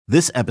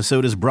This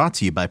episode is brought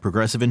to you by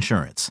Progressive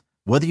Insurance.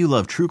 Whether you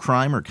love true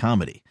crime or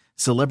comedy,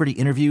 celebrity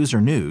interviews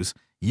or news,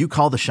 you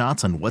call the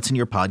shots on what's in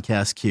your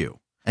podcast queue.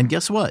 And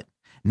guess what?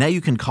 Now you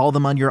can call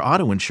them on your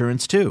auto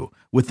insurance too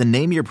with the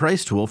Name Your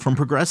Price tool from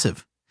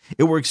Progressive.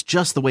 It works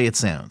just the way it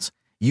sounds.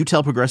 You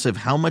tell Progressive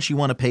how much you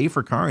want to pay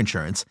for car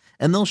insurance,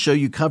 and they'll show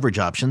you coverage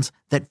options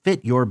that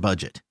fit your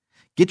budget.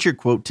 Get your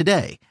quote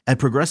today at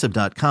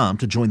Progressive.com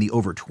to join the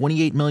over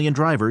 28 million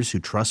drivers who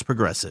trust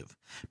Progressive.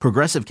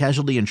 Progressive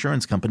Casualty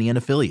Insurance Company and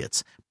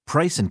Affiliates.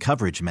 Price and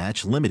coverage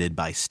match limited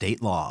by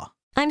state law.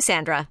 I'm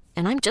Sandra,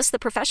 and I'm just the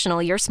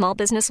professional your small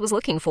business was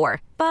looking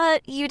for.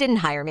 But you didn't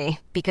hire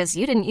me because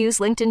you didn't use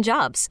LinkedIn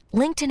Jobs.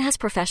 LinkedIn has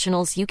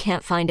professionals you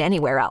can't find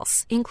anywhere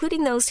else,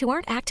 including those who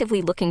aren't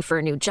actively looking for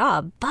a new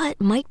job, but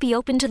might be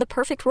open to the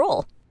perfect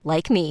role,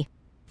 like me.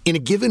 In a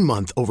given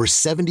month, over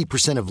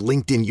 70% of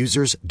LinkedIn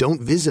users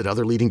don't visit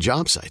other leading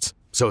job sites.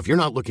 So if you're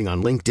not looking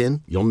on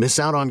LinkedIn, you'll miss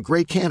out on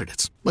great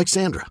candidates like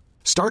Sandra.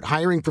 Start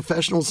hiring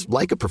professionals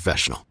like a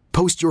professional.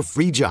 Post your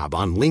free job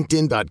on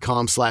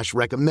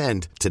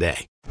linkedin.com/recommend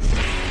today.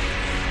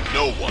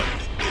 No one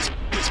is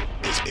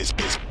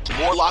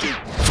more locked in.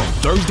 From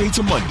Thursday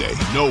to Monday,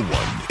 no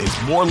one is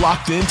more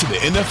locked into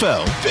the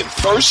NFL than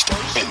First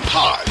and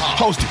Pod.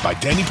 Hosted by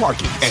Danny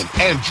Parkins and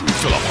Andrew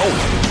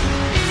Filipponi.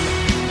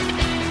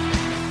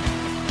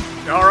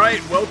 All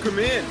right, welcome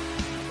in.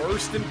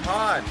 First and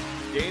Pod,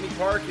 Danny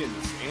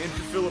Parkins,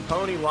 Andrew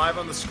Filipponi, live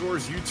on the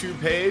Scores YouTube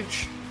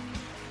page.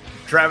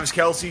 Travis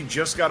Kelce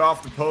just got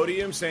off the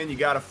podium saying you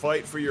got to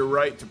fight for your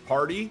right to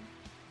party.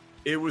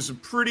 It was a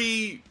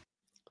pretty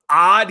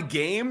odd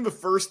game, the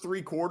first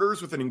three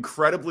quarters, with an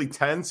incredibly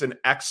tense and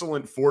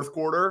excellent fourth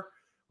quarter.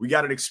 We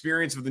got an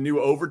experience of the new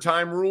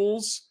overtime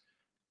rules,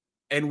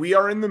 and we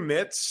are in the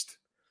midst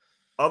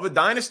of a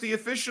dynasty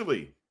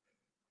officially.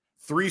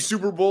 3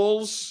 Super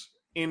Bowls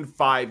in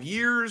 5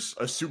 years,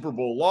 a Super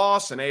Bowl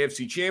loss, an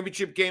AFC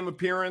Championship game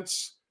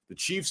appearance. The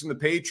Chiefs and the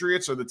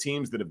Patriots are the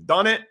teams that have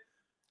done it.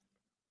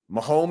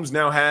 Mahomes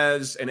now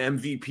has an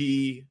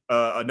MVP,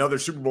 another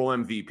Super Bowl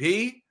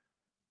MVP.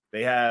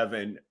 They have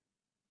an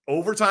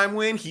overtime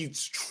win.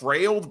 He's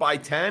trailed by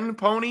 10,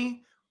 Pony.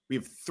 We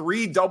have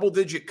 3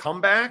 double-digit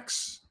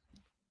comebacks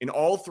in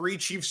all 3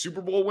 Chiefs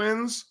Super Bowl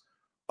wins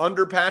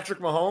under Patrick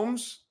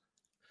Mahomes.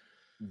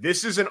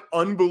 This is an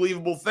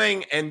unbelievable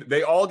thing, and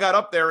they all got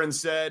up there and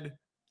said,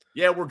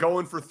 yeah, we're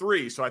going for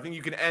 3. So I think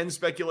you can end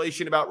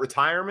speculation about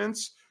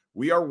retirements.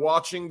 We are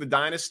watching the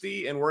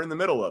dynasty, and we're in the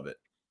middle of it.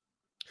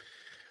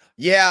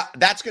 Yeah,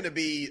 that's going to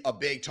be a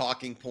big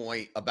talking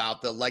point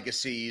about the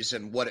legacies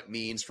and what it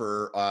means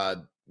for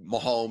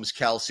Mahomes,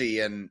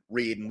 Kelce, and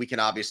Reed. And we can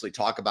obviously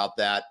talk about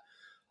that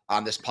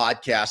on this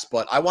podcast.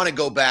 But I want to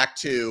go back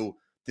to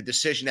the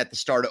decision at the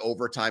start of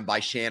overtime by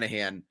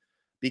Shanahan,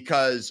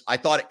 because I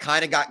thought it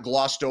kind of got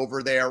glossed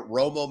over there.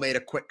 Romo made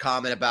a quick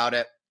comment about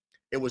it.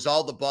 It was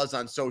all the buzz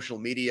on social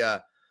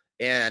media.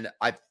 And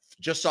I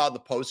just saw the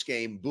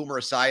postgame.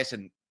 Boomer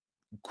Esiason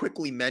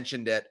quickly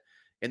mentioned it,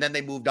 and then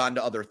they moved on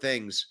to other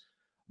things.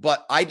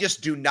 But I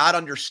just do not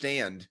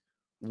understand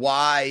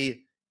why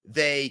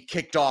they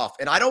kicked off.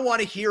 And I don't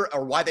want to hear,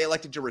 or why they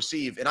elected to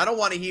receive. And I don't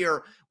want to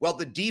hear, well,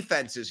 the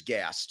defense is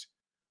gassed.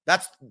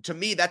 That's, to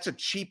me, that's a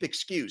cheap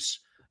excuse.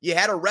 You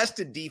had a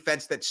rested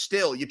defense that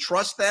still, you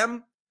trust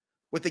them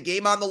with the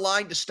game on the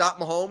line to stop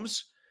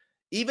Mahomes?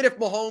 Even if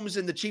Mahomes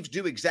and the Chiefs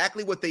do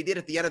exactly what they did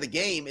at the end of the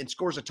game and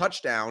scores a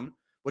touchdown,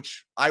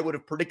 which I would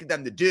have predicted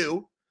them to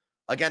do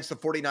against the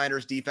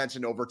 49ers defense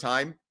in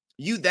overtime,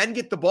 you then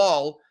get the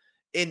ball,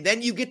 and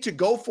then you get to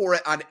go for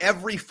it on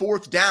every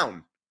fourth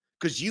down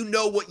because you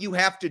know what you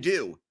have to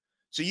do.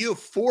 So you have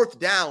fourth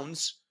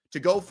downs to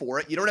go for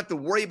it. You don't have to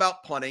worry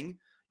about punting.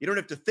 You don't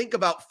have to think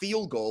about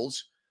field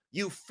goals.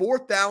 You have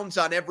fourth downs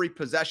on every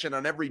possession,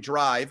 on every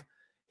drive.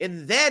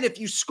 And then if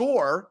you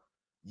score,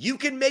 you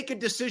can make a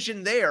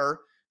decision there.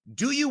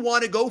 Do you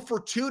want to go for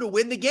 2 to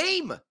win the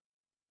game?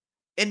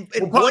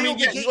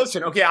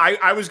 Listen, okay,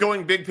 I was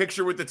going big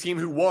picture with the team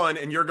who won,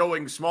 and you're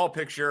going small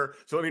picture.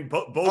 So I mean,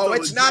 both.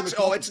 It's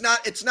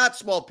not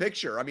small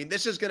picture. I mean,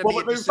 this is going to be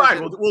a decision.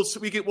 Fine.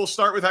 We'll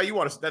start with how you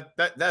want us.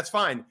 That's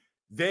fine.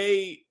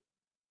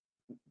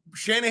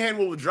 Shanahan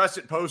will address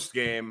it post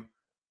game.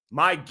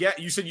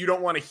 You said you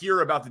don't want to hear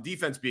about the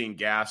defense being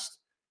gassed.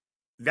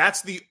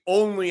 That's the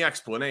only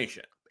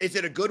explanation. Is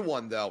it a good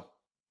one though?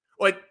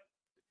 Like,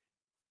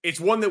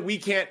 it's one that we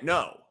can't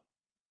know.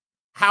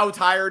 How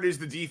tired is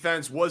the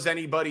defense? Was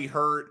anybody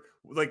hurt?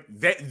 Like,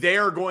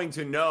 they're going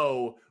to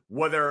know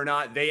whether or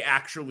not they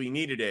actually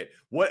needed it.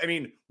 What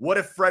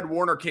if Fred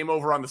Warner came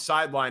over on the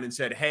sideline and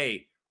said,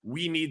 hey,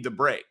 we need the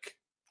break?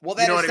 Well,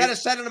 then instead of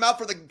sending them out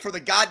for the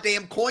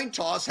goddamn coin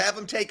toss, have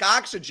them take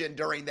oxygen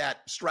during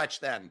that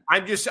stretch then.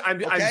 Come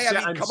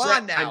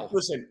on now.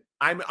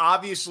 I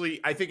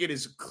think it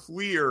is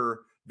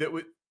clear that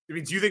do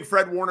you think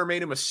Fred Warner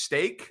made a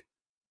mistake?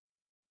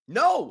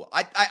 No,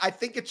 I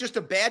think it's just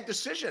a bad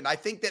decision. I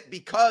think that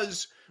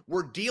because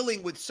we're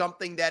dealing with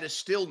something that is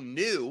still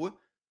new,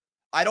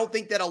 I don't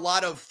think that a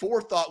lot of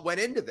forethought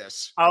went into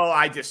this. Oh,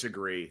 I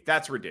disagree.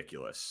 That's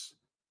ridiculous.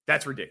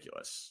 That's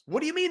ridiculous.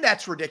 What do you mean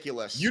that's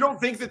ridiculous? You don't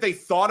think that they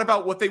thought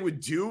about what they would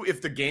do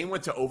if the game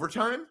went to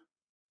overtime?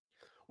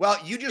 Well,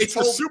 you just it's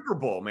the Super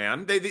Bowl,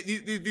 man.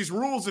 These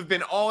rules have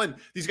been all in.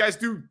 These guys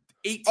do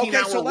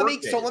 18-hour so let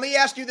work me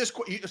ask you this.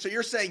 So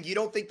you're saying you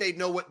don't think they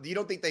know what? You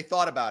don't think they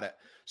thought about it?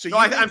 So no,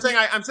 I'm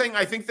saying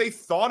I think they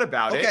thought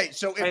about it. Okay,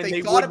 so if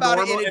they thought about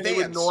it in advance,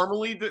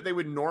 they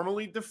would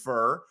normally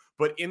defer.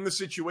 But in the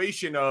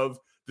situation of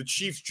the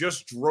Chiefs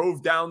just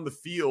drove down the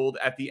field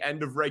at the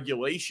end of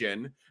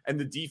regulation and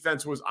the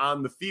defense was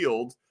on the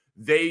field,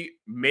 they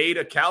made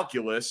a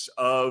calculus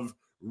of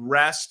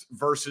rest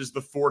versus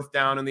the fourth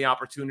down and the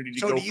opportunity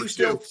to go for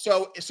two.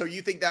 So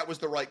you think that was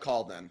the right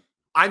call then?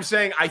 I'm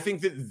saying I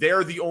think that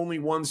they're the only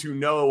ones who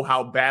know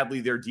how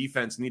badly their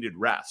defense needed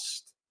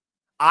rest.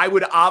 I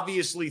would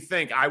obviously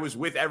think, I was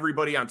with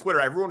everybody on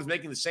Twitter. Everyone was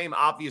making the same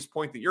obvious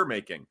point that you're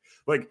making,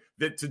 like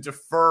that to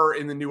defer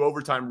in the new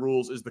overtime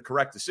rules is the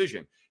correct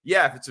decision.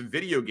 Yeah, if it's a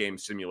video game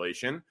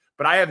simulation,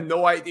 but I have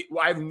no idea.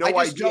 I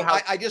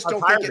just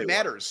don't think it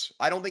matters.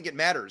 I don't think it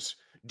matters.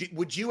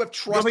 Would you have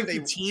trusted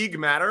fatigue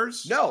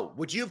matters? No.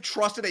 Would you have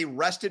trusted a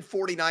rested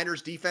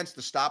 49ers defense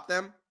to stop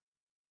them?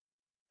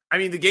 I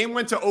mean, the game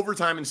went to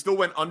overtime and still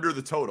went under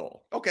the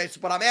total. Okay,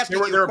 but I'm asking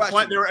you a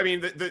question.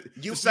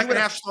 The second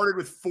half started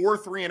with 4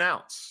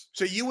 3-and-outs.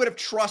 So you would have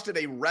trusted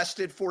a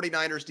rested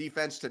 49ers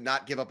defense to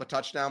not give up a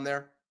touchdown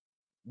there?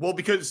 Well,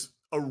 because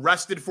a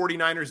rested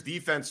 49ers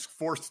defense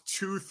forced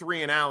 2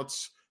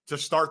 3-and-outs to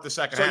start the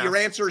second half. So your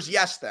answer is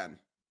yes then?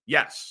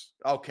 Yes.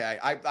 Okay.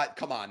 I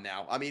come on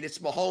now. I mean, it's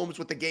Mahomes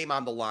with the game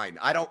on the line.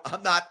 I'm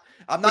not.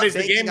 But is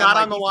the game not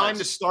on the line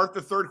to start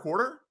the third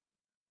quarter?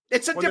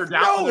 It's a different.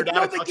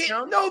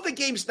 The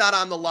game's not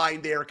on the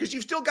line there because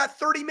you've still got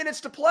 30 minutes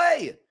to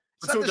play.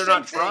 So they're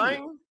not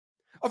trying?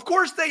 Of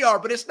course they are,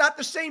 but it's not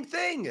the same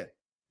thing.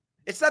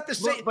 It's not the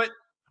same. But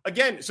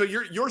again, so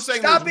you're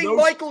saying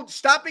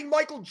stopping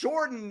Michael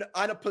Jordan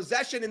on a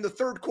possession in the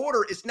third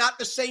quarter is not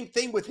the same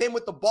thing with him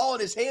with the ball in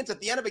his hands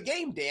at the end of a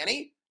game,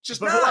 Danny.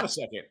 Just not. Hold on a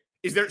second.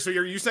 So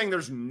are you saying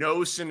there's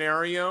no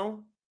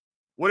scenario?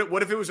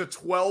 What if it was a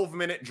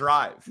 12-minute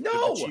drive?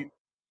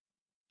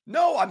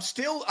 No,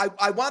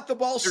 I want the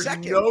ball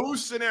second. There's no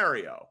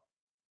scenario.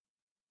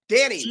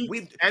 Danny,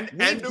 we've had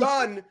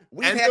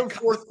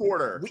fourth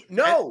quarter.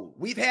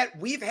 We've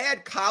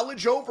had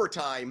college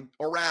overtime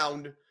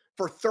around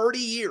for 30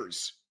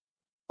 years.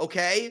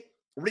 Okay?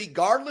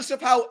 Regardless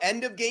of how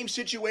end of game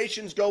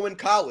situations go in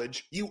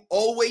college, you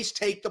always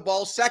take the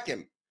ball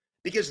second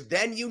because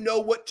then you know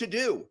what to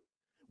do.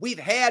 We've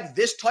had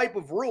this type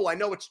of rule. I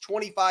know it's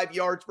 25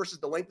 yards versus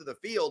the length of the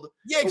field.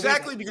 Yeah,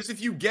 exactly. Because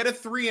if you get a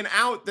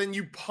 3-and-out, then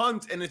you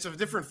punt, and it's a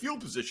different field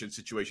position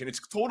situation. It's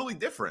totally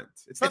different.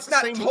 It's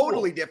not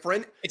totally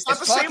different. It's not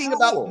the same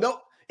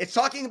rule. It's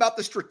talking about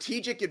the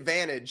strategic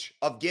advantage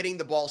of getting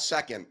the ball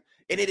second,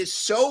 and it is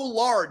so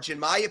large, in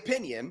my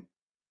opinion.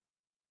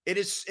 It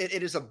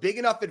is a big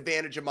enough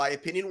advantage, in my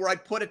opinion, where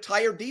I'd put a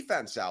tired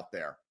defense out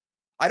there.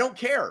 I don't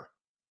care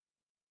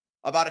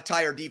about a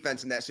tired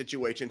defense in that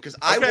situation because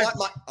I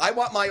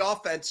want my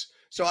offense.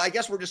 So I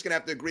guess we're just gonna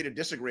have to agree to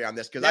disagree on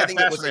this because I think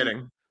it was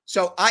fascinating.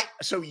 So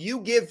you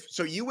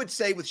would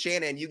say with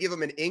Shanahan, you give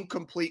him an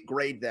incomplete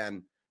grade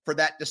then for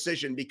that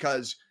decision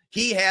because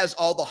he has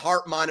all the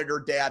heart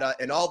monitor data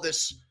and all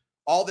this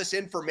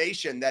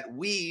information that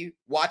we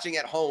watching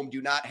at home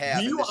do not have.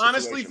 Do you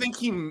honestly think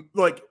he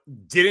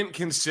didn't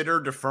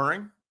consider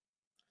deferring?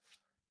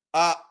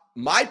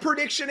 My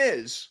prediction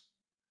is,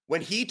 when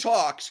he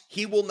talks,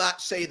 he will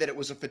not say that it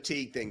was a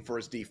fatigue thing for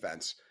his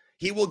defense.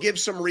 He will give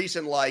some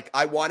reason like,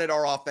 I wanted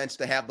our offense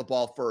to have the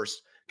ball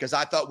first because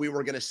I thought we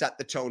were going to set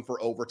the tone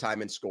for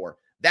overtime and score.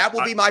 That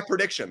will be my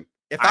prediction.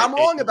 If I'm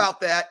wrong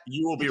about that,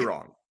 you will be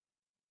wrong.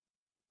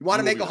 You want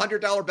to make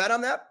 $100 bet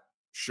on that?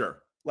 Sure.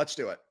 Let's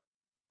do it.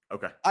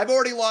 Okay. I've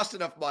already lost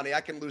enough money.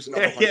 I can lose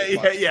another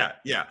 $100.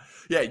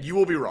 Yeah. You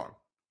will be wrong.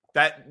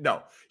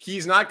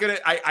 He's not going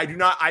to, I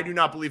do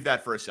not believe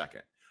that for a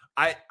second.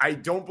 I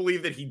don't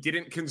believe that he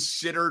didn't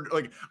consider,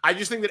 I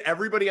just think that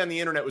everybody on the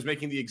internet was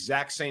making the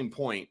exact same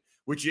point,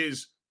 which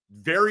is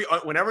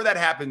whenever that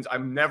happens,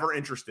 I'm never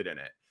interested in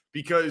it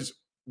because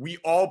we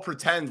all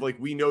pretend like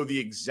we know the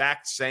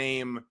exact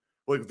same,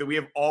 that we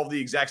have all the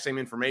exact same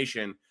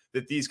information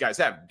that these guys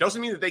have.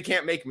 Doesn't mean that they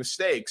can't make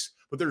mistakes,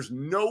 but there's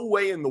no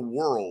way in the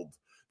world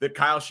that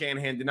Kyle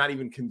Shanahan did not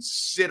even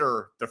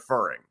consider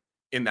deferring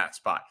in that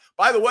spot.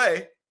 By the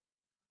way,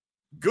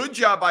 good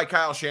job by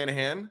Kyle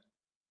Shanahan.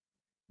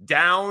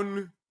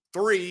 Down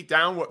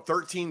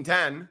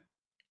 13-10,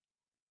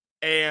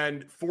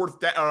 and fourth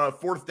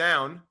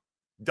down,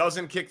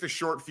 doesn't kick the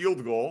short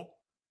field goal.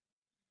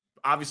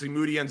 Obviously,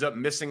 Moody ends up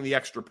missing the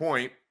extra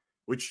point,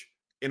 which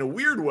in a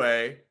weird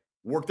way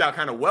worked out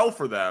kind of well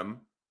for them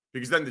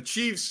because then the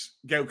Chiefs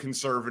go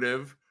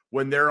conservative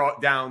when they're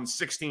down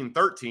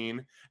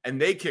 16-13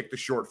 and they kick the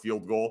short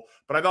field goal.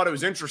 But I thought it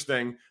was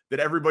interesting that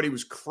everybody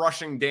was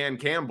crushing Dan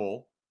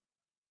Campbell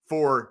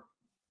for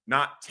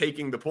not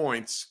taking the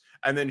points.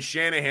 And then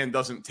Shanahan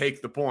doesn't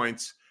take the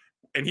points.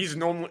 And he's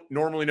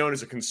normally known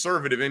as a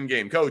conservative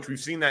in-game coach. We've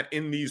seen that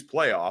in these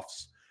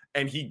playoffs.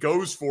 and he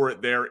goes for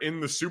it there in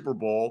the Super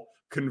Bowl,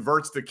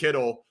 converts to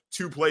Kittle.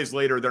 2 plays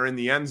later, they're in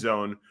the end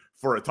zone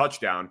for a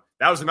touchdown.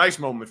 That was a nice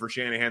moment for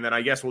Shanahan that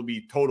I guess will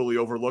be totally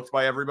overlooked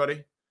by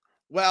everybody.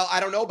 Well, I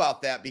don't know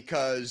about that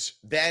because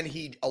then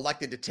he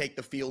elected to take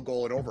the field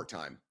goal in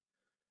overtime,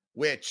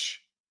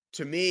 which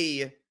to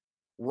me,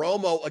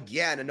 Romo,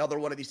 again, another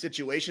one of these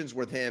situations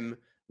with him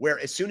where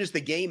as soon as the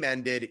game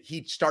ended,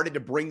 he started to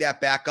bring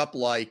that back up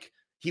like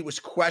he was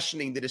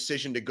questioning the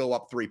decision to go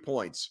up 3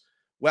 points.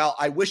 Well,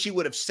 I wish he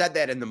would have said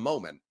that in the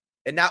moment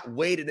and not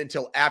waited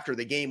until after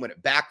the game when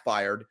it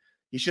backfired.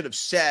 He should have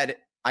said,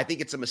 I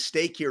think it's a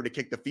mistake here to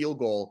kick the field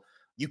goal.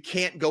 You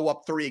can't go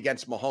up 3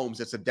 against Mahomes.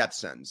 It's a death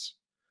sentence.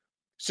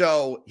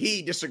 So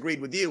he disagreed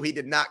with you. He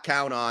did not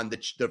count on the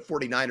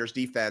 49ers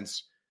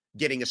defense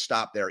getting a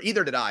stop there.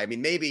 Either did I. I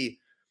mean, maybe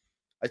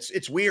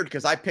it's weird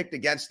because I picked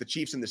against the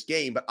Chiefs in this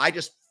game, but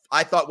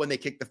I thought when they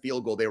kicked the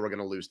field goal, they were going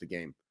to lose the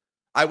game.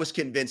 I was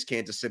convinced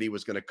Kansas City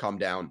was going to come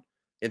down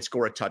and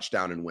score a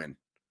touchdown and win.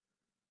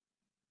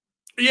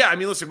 Yeah, I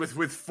mean, listen,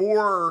 with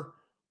four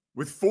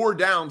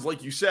downs,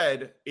 like you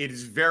said, it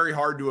is very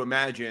hard to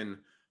imagine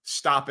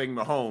stopping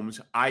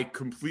Mahomes. I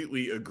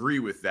completely agree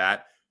with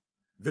that.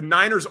 The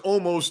Niners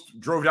almost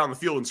drove down the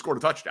field and scored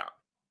a touchdown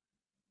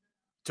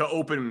to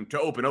open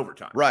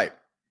overtime. Right.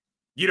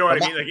 You know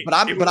what I mean?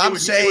 Like, I'm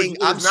saying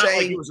like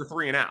it was a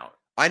 3 and out.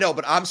 I know,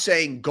 but I'm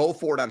saying go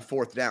for it on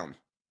 4th down.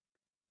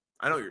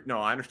 I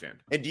understand.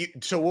 And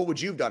so what would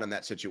you have done in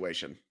that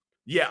situation?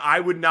 Yeah, I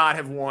would not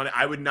have won.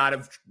 I would not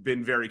have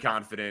been very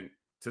confident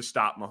to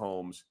stop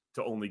Mahomes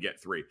to only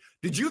get 3.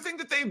 Did you think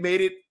that they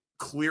made it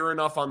clear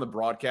enough on the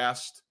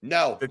broadcast?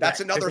 No, that's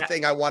another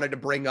thing I wanted to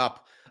bring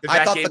up.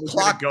 I thought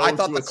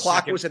the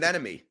clock was an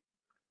enemy.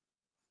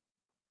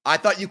 I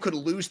thought you could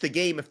lose the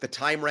game if the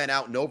time ran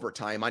out in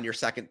overtime on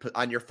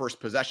your first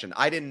possession.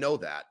 I didn't know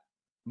that.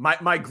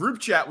 My group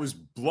chat was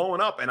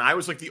blowing up, and I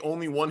was like the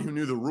only one who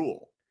knew the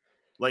rule.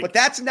 But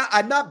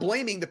I'm not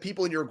blaming the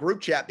people in your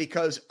group chat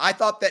because I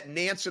thought that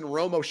Nance and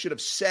Romo should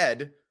have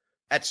said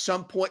at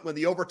some point when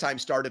the overtime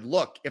started,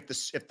 look,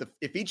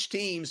 if each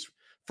team's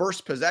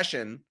first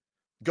possession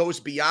goes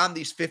beyond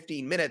these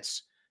 15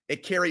 minutes,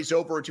 it carries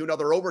over into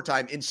another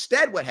overtime.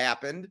 Instead, what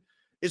happened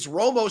is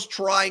Romo's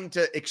trying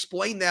to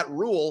explain that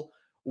rule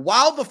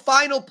while the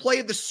final play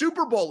of the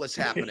Super Bowl is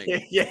happening.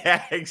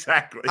 Yeah,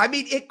 exactly. I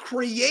mean, it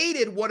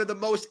created one of the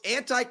most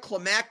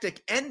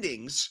anticlimactic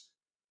endings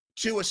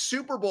to a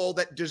Super Bowl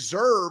that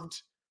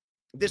deserved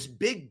this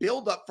big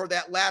buildup for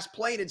that last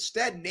play. And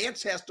instead,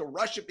 Nance has to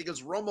rush it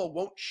because Romo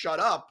won't shut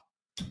up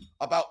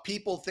about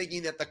people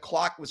thinking that the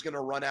clock was going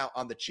to run out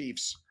on the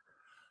Chiefs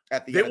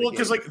at the end of the game. Well,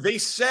 because like they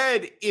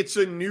said, it's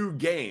a new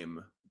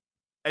game,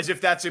 as if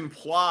that's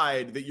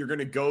implied that you're going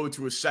to go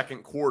to a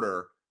second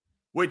quarter,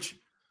 which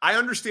I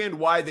understand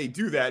why they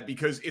do that,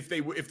 because if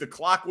the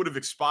clock would have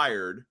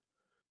expired,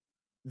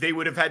 they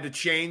would have had to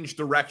change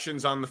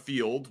directions on the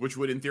field, which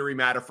would in theory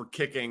matter for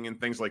kicking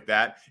and things like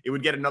that. It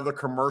would get another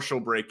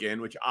commercial break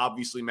in, which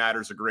obviously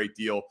matters a great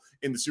deal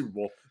in the Super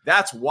Bowl.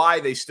 That's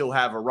why they still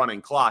have a running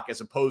clock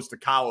as opposed to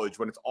college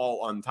when it's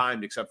all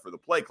untimed except for the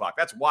play clock.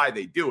 That's why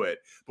they do it,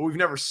 but we've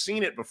never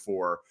seen it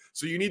before.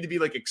 So you need to be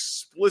like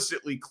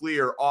explicitly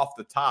clear off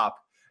the top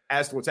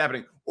as to what's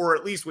happening, or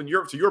at least when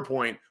you're, to your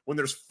point, when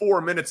there's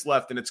 4 minutes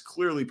left and it's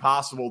clearly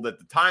possible that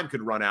the time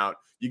could run out,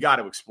 you got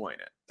to explain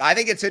it. I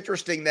think it's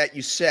interesting that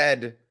you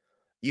said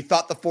you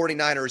thought the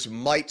 49ers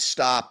might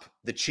stop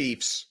the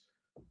Chiefs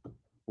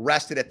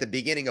rested at the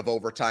beginning of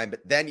overtime, but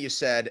then you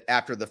said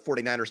after the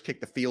 49ers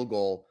kicked the field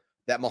goal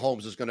that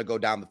Mahomes was going to go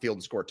down the field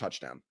and score a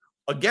touchdown.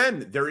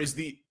 Again,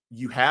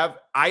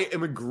 I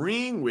am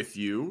agreeing with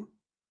you.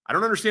 I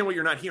don't understand what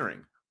you're not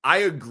hearing. I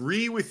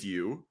agree with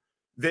you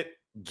that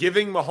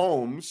giving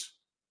Mahomes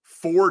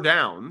 4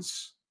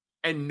 downs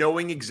and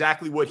knowing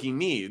exactly what he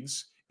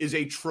needs is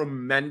a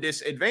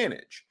tremendous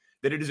advantage.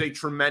 That it is a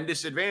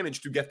tremendous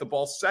advantage to get the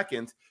ball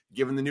second,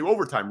 given the new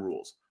overtime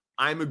rules.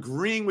 I'm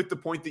agreeing with the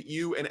point that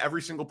you and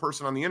every single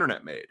person on the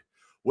internet made.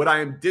 What I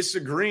am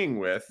disagreeing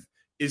with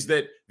is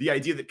that the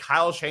idea that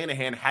Kyle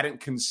Shanahan hadn't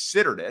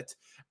considered it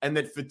and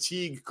that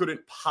fatigue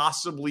couldn't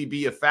possibly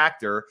be a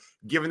factor,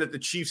 given that the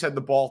Chiefs had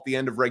the ball at the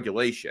end of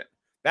regulation.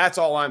 That's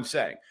all I'm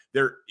saying.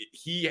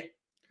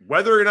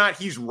 Whether or not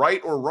he's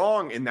right or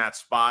wrong in that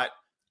spot,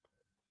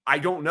 I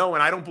don't know,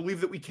 and I don't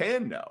believe that we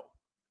can know.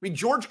 I mean,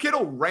 George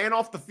Kittle ran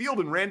off the field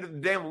and ran to the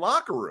damn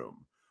locker room.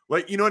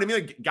 Like, you know what I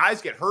mean? Like,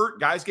 guys get hurt,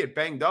 guys get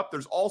banged up.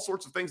 There's all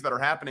sorts of things that are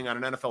happening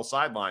on an NFL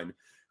sideline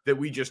that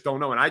we just don't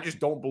know. And I just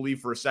don't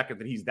believe for a second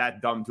that he's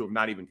that dumb to have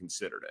not even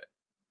considered it.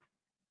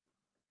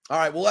 All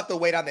right, we'll have to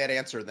wait on that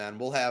answer then.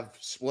 We'll have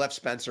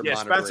Spencer. Yeah,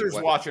 Spencer's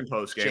watching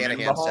postgame.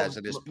 Shanahan says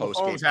in his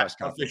postgame press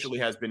conference. Officially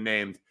has been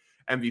named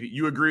MVP.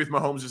 You agree with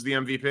Mahomes as the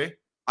MVP?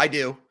 I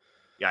do.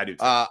 Yeah, I do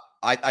too.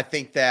 I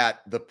think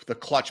that the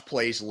clutch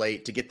plays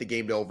late to get the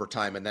game to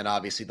overtime, and then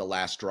obviously the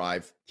last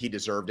drive, he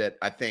deserved it.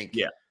 I think.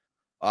 Yeah.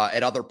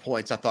 At other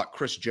points, I thought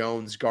Chris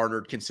Jones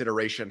garnered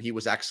consideration. He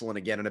was excellent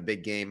again in a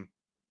big game.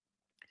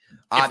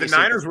 If the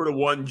Niners would have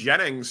won,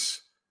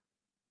 Jennings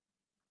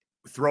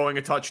throwing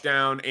a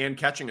touchdown and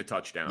catching a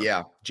touchdown.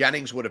 Yeah,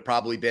 Jennings would have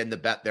probably been the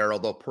bet there,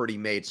 although Purdy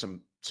made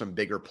some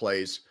bigger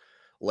plays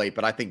late.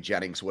 But I think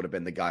Jennings would have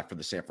been the guy for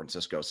the San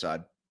Francisco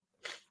side.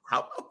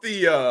 How about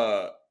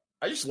the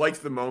I just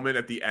liked the moment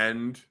at the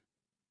end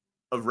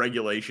of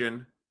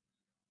regulation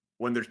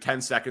when there's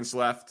 10 seconds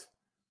left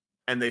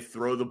and they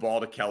throw the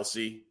ball to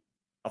Kelsey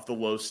off the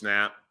low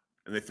snap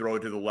and they throw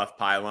it to the left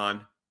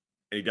pylon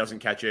and he doesn't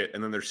catch it.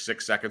 And then there's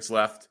 6 seconds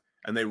left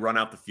and they run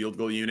out the field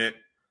goal unit.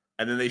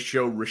 And then they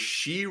show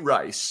Rashee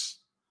Rice.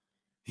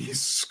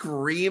 He's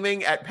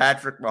screaming at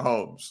Patrick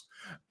Mahomes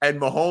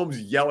and Mahomes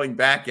yelling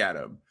back at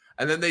him.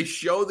 And then they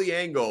show the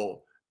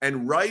angle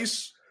and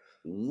Rice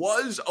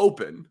was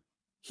open.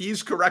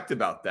 He's correct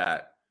about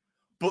that.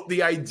 But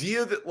the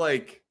idea that,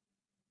 like,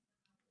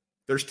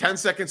 there's 10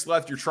 seconds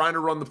left, you're trying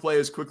to run the play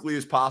as quickly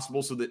as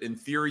possible so that in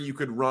theory you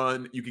could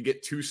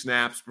get 2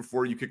 snaps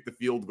before you kick the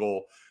field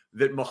goal,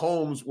 that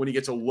Mahomes, when he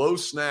gets a low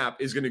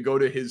snap, is going to go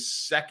to his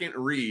second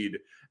read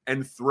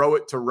and throw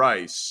it to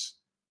Rice,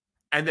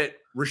 and that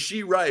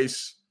Rashee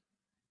Rice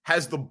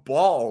has the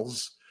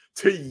balls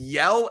to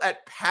yell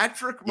at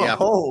Patrick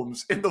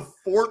Mahomes in the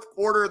fourth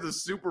quarter of the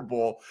Super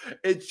Bowl.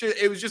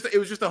 It was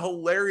just a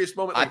hilarious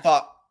moment. Like,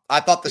 I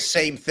thought the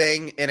same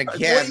thing. And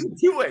again, what are you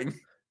doing?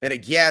 And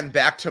again,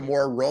 back to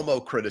more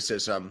Romo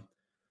criticism.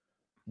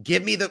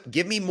 Give me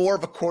more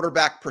of a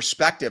quarterback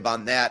perspective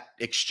on that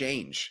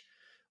exchange.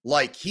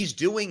 Like, he's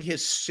doing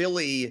his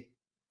silly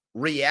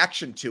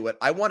reaction to it.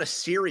 I want a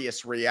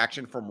serious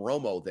reaction from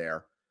Romo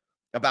there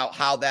about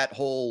how that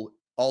whole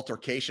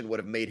altercation would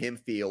have made him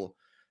feel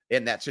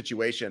in that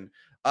situation.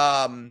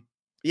 You're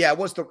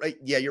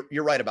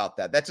right about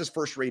that. That's his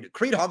first read.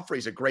 Creed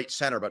Humphrey's a great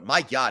center, but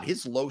my God,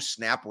 his low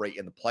snap rate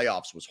in the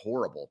playoffs was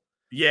horrible.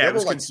 Yeah, there were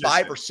like consistent.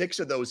 5 or 6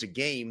 of those a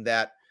game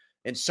that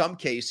in some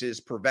cases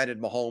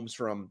prevented Mahomes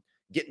from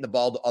getting the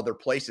ball to other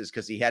places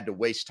because he had to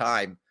waste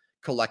time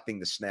collecting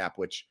the snap,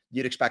 which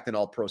you'd expect an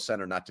all-pro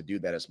center not to do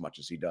that as much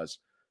as he does.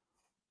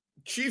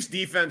 Chiefs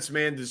defense,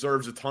 man,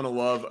 deserves a ton of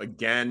love.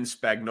 Again,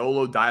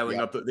 Spagnuolo dialing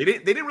up. They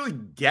didn't really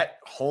get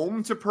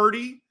home to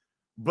Purdy,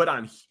 but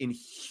in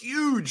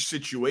huge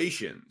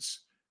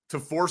situations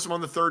to force him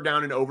on the third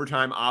down in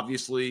overtime,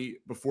 obviously,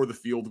 before the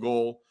field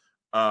goal.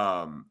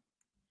 The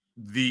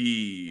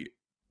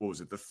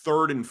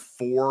 3rd and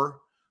 4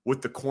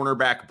 with the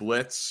cornerback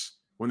blitz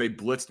when they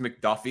blitzed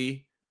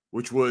McDuffie,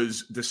 which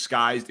was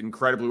disguised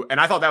incredibly. And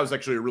I thought that was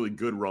actually a really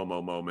good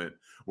Romo moment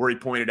where he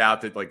pointed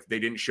out that, like, they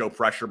didn't show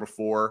pressure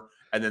before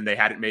and then they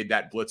hadn't made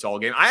that blitz all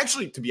game. I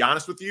actually, to be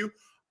honest with you,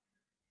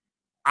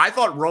 I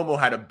thought Romo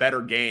had a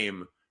better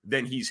game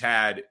than he's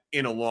had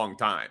in a long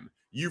time.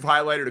 You've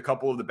highlighted a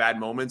couple of the bad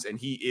moments, and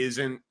he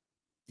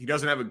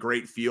doesn't have a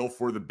great feel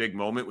for the big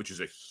moment, which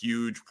is a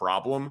huge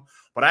problem.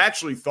 But I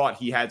actually thought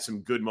he had some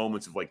good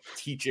moments of, like,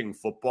 teaching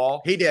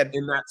football. He did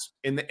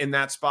in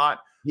that spot.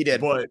 He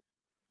did. But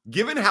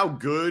given how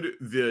good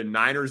the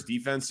Niners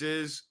defense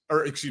is,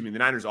 the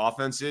Niners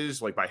offense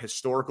is, like, by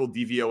historical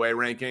DVOA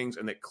rankings,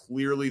 and that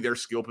clearly their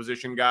skill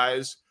position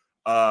guys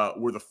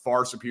were the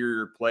far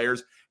superior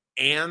players,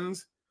 and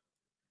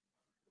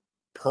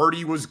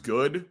Purdy was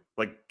good.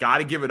 Like, got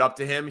to give it up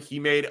to him. He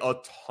made a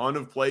ton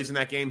of plays in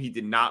that game. He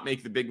did not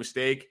make the big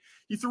mistake.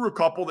 He threw a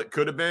couple that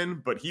could have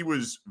been, but he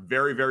was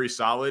very, very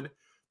solid.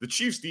 The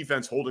Chiefs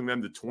defense holding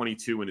them to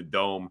 22 in a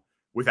dome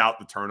without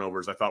the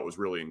turnovers, I thought was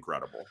really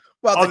incredible.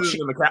 Well, other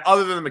than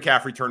the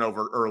McCaffrey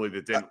turnover early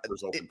that didn't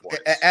result in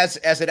points.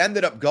 As it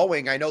ended up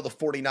going, I know the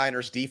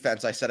 49ers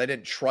defense, I said I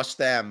didn't trust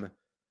them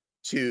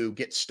to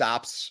get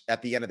stops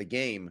at the end of the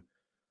game.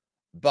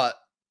 But,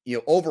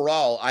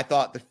 overall, I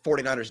thought the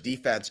 49ers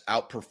defense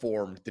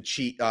outperformed the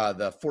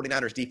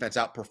 49ers defense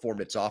outperformed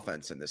its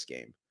offense in this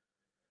game.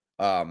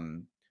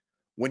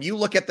 When you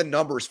look at the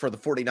numbers for the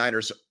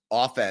 49ers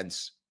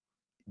offense,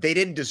 they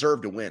didn't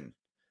deserve to win.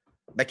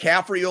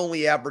 McCaffrey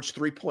only averaged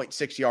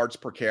 3.6 yards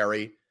per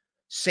carry.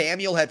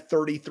 Samuel had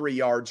 33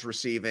 yards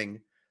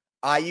receiving.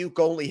 Ayuk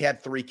only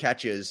had 3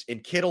 catches,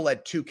 and Kittle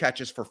had 2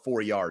 catches for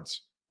 4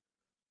 yards.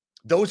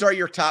 Those are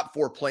your top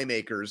 4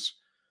 playmakers.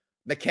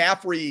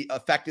 McCaffrey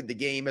affected the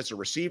game as a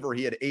receiver.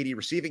 He had 80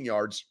 receiving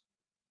yards,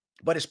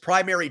 but his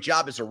primary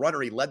job as a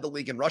runner, he led the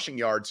league in rushing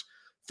yards,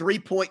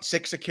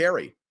 3.6 a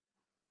carry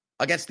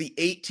against the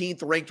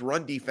 18th ranked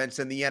run defense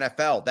in the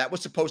NFL. That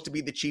was supposed to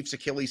be the Chiefs'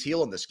 Achilles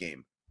heel in this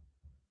game.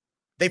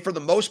 They, for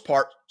the most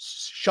part,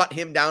 shut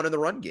him down in the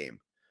run game.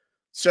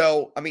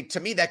 So, to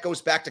me, that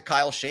goes back to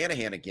Kyle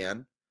Shanahan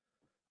again.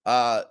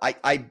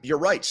 You're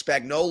right.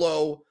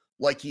 Spagnuolo,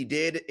 like he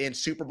did in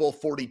Super Bowl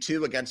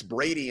 42 against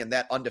Brady and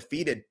that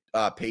undefeated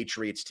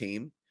Patriots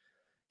team,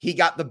 he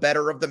got the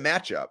better of the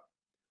matchup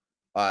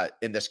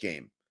in this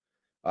game.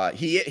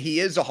 He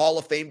is a Hall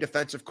of Fame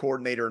defensive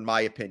coordinator, in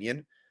my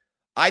opinion.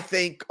 I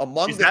think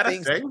among the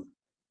things. A thing?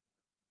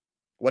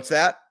 What's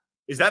that?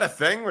 Is that a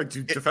thing? Like,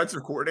 do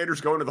defensive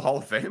coordinators go into the Hall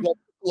of Fame? Well,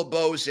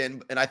 LeBeau's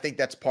in, and I think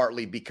that's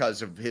partly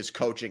because of his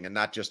coaching and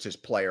not just his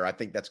player. I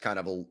think that's kind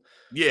of a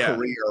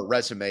career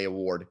resume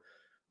award.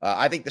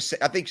 I think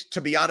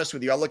to be honest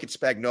with you, I look at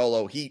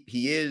Spagnuolo. He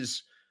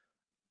is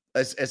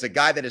as a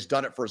guy that has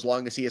done it for as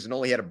long as he has and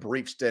only had a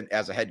brief stint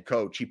as a head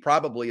coach, he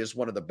probably is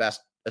one of the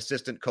best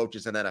assistant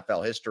coaches in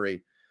NFL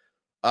history.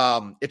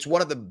 It's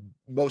one of the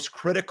most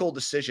critical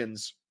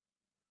decisions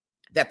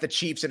that the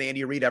Chiefs and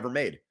Andy Reid ever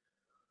made.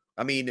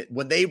 I mean,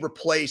 when they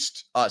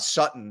replaced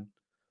Sutton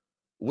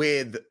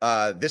with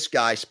this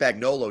guy,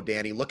 Spagnuolo,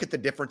 Danny, look at the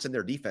difference in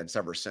their defense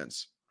ever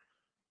since.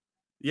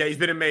 Yeah, he's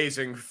been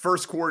amazing.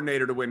 First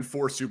coordinator to win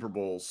 4 Super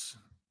Bowls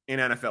in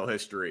NFL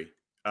history.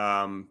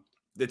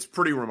 It's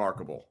pretty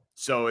remarkable.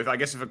 So if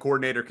a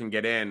coordinator can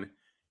get in,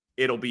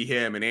 it'll be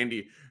him. And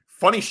Andy,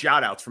 funny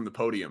shout outs from the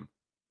podium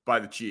by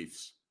the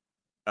Chiefs.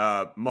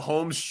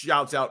 Mahomes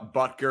shouts out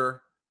Butker.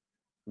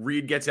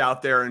 Reid gets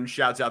out there and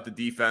shouts out the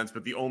defense,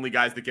 but the only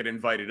guys that get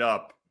invited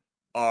up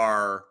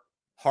are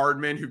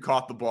Hardman, who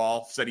caught the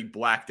ball, said he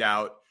blacked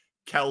out,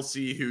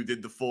 Kelsey, who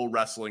did the full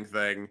wrestling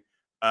thing,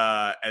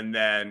 and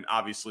then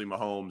obviously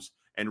Mahomes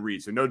and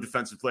Reid. So no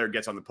defensive player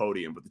gets on the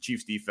podium, but the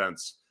Chiefs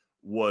defense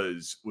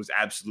was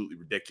absolutely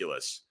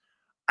ridiculous.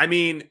 I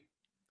mean,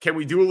 can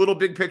we do a little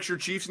big picture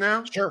Chiefs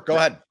now? Sure, go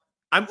ahead.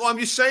 I'm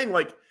just saying,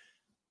 like,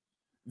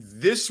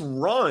 this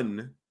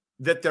run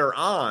that they're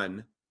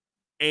on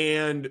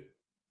and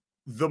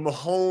the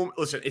Mahomes,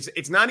 listen,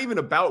 it's not even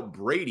about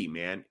Brady,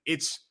 man.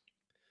 It's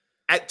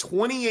at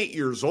 28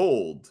 years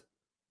old,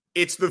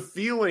 it's the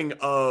feeling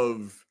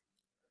of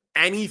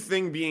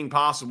anything being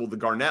possible, the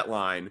Garnett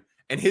line.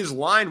 And his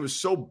line was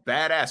so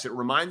badass. It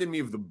reminded me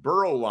of the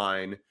Burrow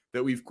line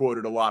that we've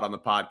quoted a lot on the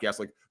podcast,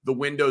 like the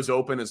window's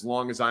open as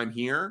long as I'm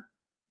here.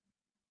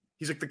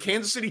 He's like, the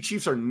Kansas City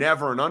Chiefs are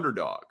never an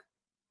underdog,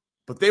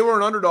 but they were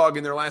an underdog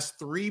in their last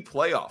 3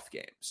 playoff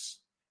games.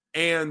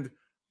 And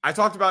I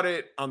talked about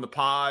it on the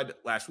pod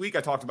last week.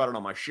 I talked about it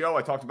on my show.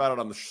 I talked about it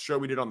on the show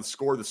we did on the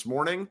Score this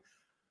morning.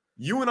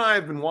 You and I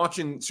have been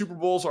watching Super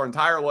Bowls our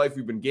entire life.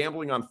 We've been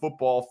gambling on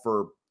football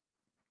for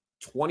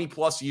 20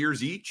 plus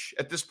years each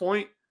at this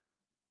point.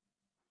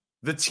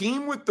 The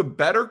team with the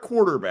better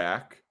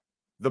quarterback,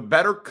 the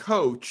better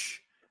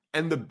coach,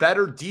 and the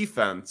better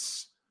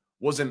defense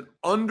was an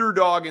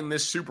underdog in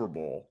this Super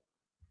Bowl.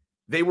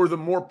 They were the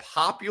more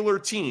popular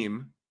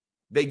team.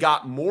 They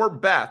got more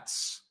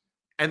bets,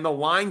 and the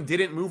line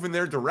didn't move in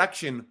their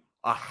direction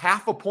a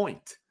half a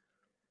point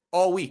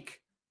all week.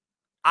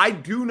 I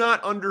do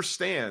not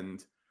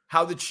understand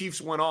how the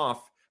Chiefs went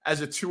off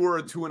as a 2 or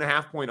a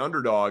 2.5 point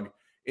underdog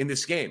in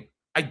this game.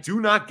 I do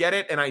not get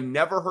it, and I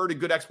never heard a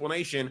good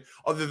explanation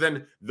other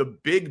than the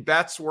big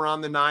bets were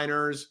on the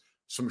Niners,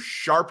 some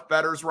sharp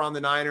bettors were on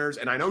the Niners,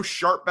 and I know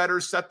sharp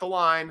bettors set the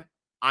line.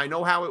 I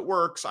know how it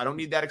works. I don't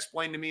need that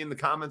explained to me in the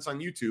comments on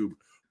YouTube.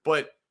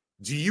 But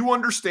do you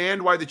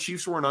understand why the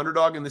Chiefs were an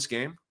underdog in this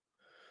game?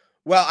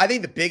 Well, I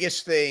think the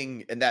biggest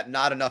thing, and that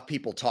not enough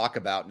people talk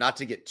about, not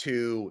to get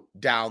too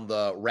down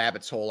the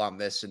rabbit's hole on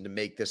this and to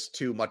make this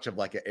too much of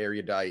like an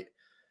erudite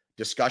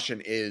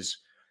discussion, is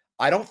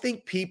I don't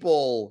think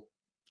people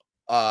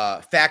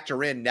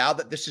factor in, now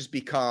that this has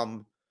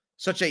become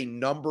such a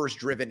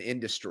numbers-driven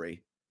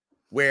industry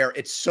where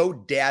it's so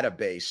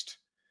data-based.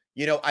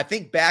 You know, I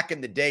think back in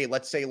the day,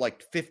 let's say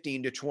like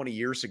 15 to 20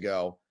 years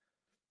ago,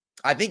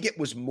 I think it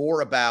was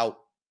more about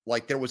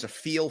like there was a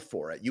feel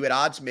for it. You had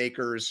odds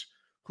makers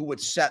who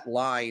would set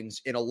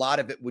lines, and a lot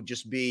of it would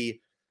just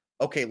be,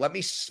 okay, let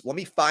me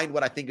find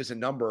what I think is a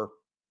number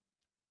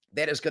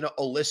that is going to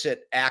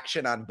elicit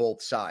action on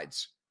both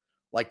sides.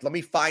 Like, let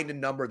me find a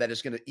number that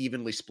is going to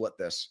evenly split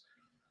this.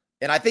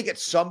 And I think at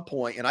some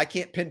point, and I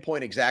can't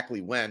pinpoint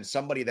exactly when,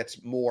 somebody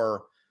that's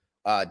more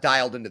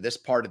dialed into this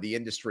part of the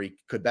industry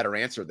could better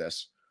answer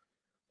this.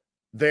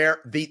 The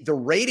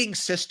rating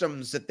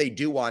systems that they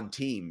do on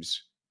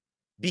teams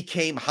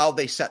became how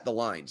they set the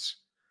lines.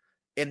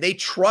 And they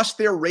trust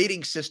their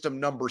rating system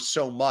numbers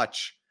so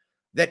much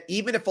that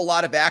even if a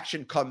lot of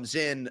action comes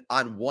in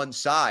on one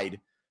side,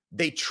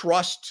 they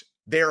trust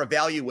their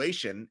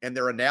evaluation and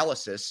their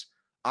analysis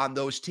on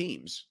those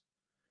teams.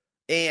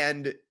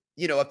 And,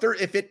 you know,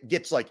 if it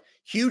gets like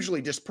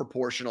hugely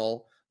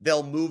disproportional,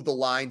 they'll move the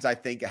lines, I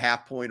think, a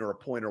half point or a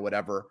point or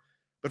whatever.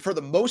 But for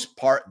the most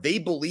part, they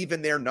believe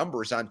in their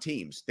numbers on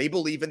teams. They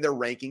believe in their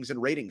rankings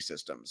and rating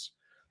systems.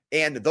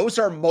 And those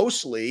are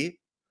mostly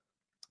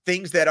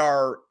things that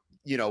are,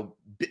 you know,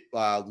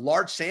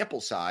 large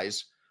sample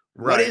size.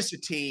 Right. What is a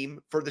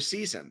team for the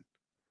season?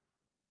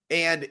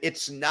 And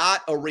it's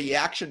not a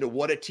reaction to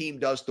what a team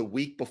does the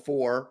week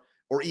before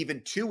or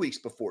even 2 weeks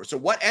before. So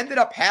what ended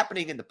up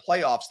happening in the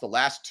playoffs the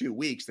last 2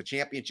 weeks, the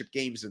championship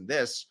games in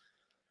this,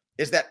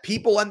 is that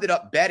people ended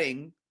up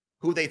betting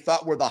who they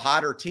thought were the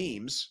hotter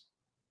teams.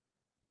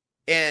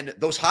 And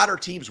those hotter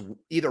teams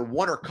either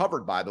won or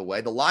covered, by the way.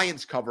 The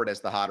Lions covered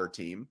as the hotter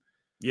team.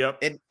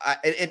 Yep.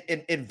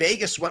 And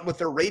Vegas went with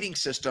their rating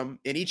system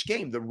in each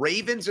game. The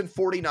Ravens and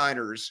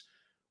 49ers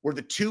were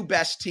the 2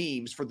 best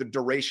teams for the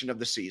duration of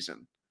the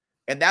season.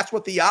 And that's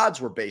what the odds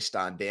were based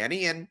on,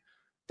 Danny. And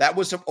that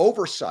was some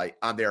oversight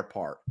on their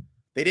part.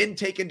 They didn't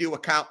take into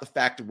account the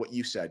fact of what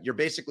you said. You're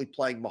basically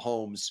playing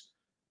Mahomes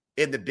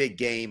in the big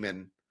game,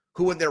 and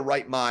who in their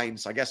right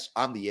minds, I guess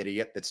I'm the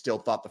idiot that still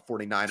thought the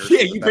 49ers.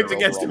 Yeah, you picked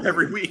against him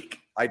every week.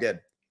 I did.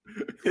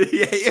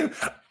 Yeah.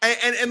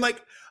 And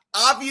like,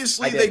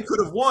 obviously they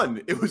could have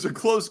won. It was a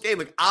close game.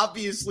 Like,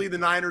 obviously the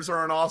Niners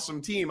are an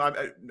awesome team.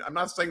 I'm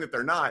not saying that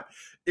they're not.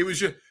 It was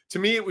just, to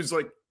me, it was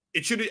like,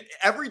 it should,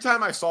 every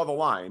time I saw the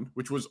line,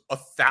 which was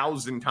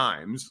 1,000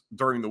 times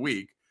during the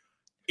week,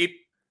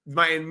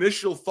 my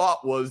initial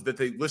thought was that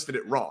they listed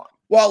it wrong.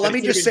 Well, let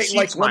me just say,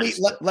 like,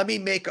 let me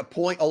make a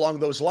point along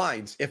those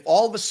lines. If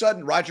all of a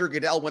sudden Roger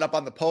Goodell went up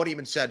on the podium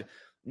and said,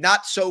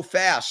 "Not so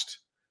fast.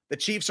 The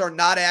Chiefs are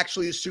not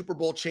actually the Super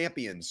Bowl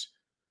champions.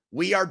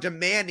 We are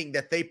demanding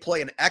that they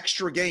play an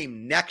extra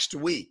game next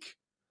week,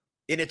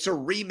 and it's a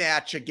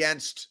rematch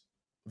against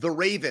the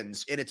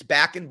Ravens, and it's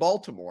back in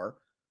Baltimore,"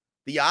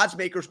 the odds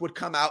makers would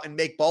come out and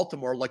make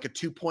Baltimore like a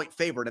 2-point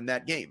favorite in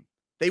that game.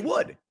 They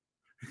would.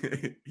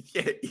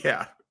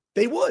 Yeah.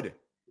 They would.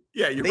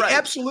 Yeah, you're right. They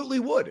absolutely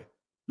would.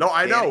 No,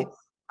 I know.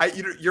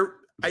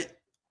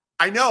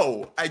 I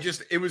know. I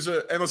just, it was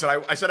and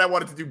listen, I said I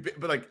wanted to do,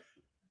 but like,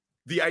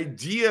 the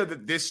idea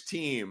that this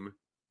team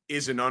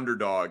is an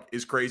underdog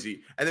is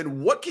crazy. And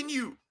then what can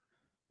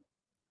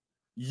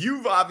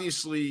you've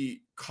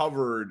obviously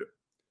covered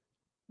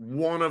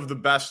one of the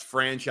best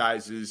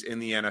franchises in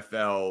the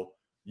NFL.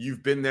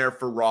 You've been there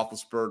for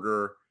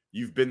Roethlisberger.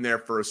 You've been there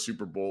for a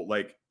Super Bowl.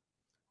 Like,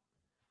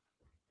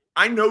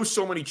 I know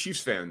so many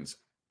Chiefs fans.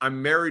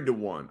 I'm married to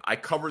one. I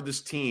covered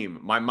this team.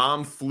 My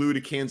mom flew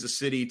to Kansas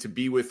City to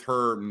be with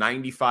her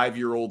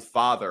 95-year-old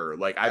father.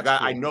 Like,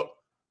 I know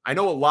a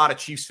lot of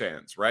Chiefs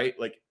fans, right?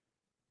 Like,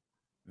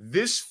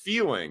 this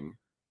feeling,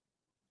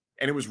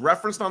 and it was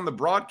referenced on the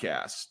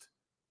broadcast,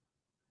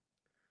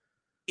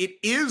 it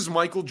is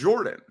Michael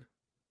Jordan.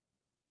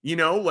 You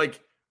know,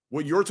 like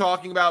what you're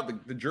talking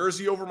about, the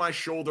jersey over my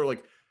shoulder,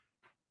 like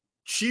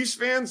Chiefs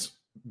fans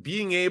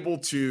being able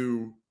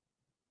to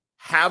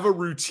have a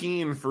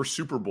routine for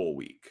Super Bowl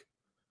week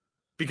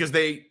because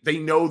they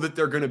know that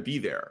they're going to be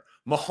there.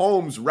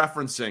 Mahomes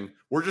referencing,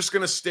 we're just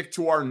going to stick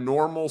to our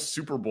normal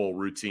Super Bowl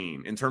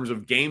routine in terms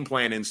of game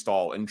plan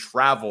install and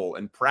travel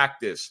and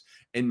practice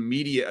and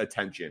media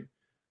attention.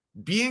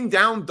 Being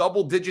down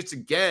double digits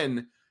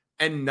again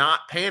and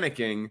not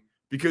panicking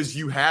because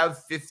you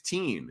have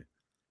 15.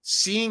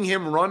 Seeing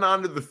him run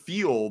onto the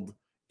field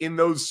in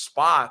those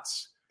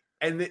spots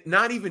and it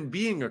not even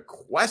being a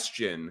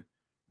question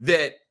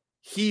that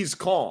he's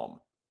calm.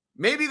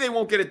 Maybe they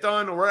won't get it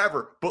done or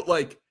whatever, but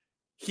like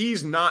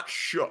he's not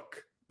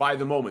shook by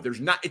the moment.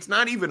 It's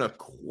not even a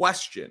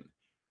question.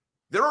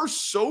 There are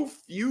so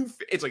few,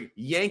 it's like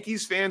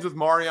Yankees fans with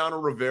Mariano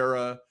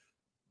Rivera,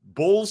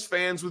 Bulls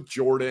fans with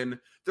Jordan.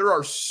 There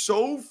are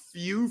so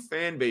few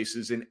fan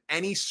bases in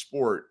any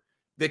sport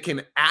that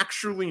can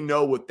actually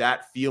know what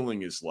that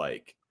feeling is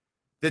like.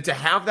 That to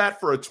have that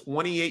for a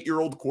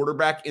 28-year-old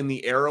quarterback in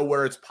the era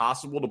where it's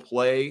possible to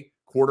play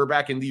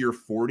quarterback into your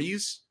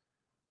 40s,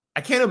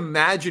 I can't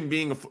imagine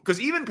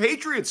because even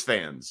Patriots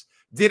fans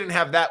didn't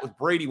have that with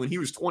Brady when he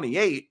was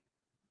 28.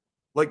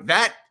 Like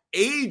that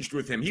aged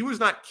with him. He was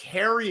not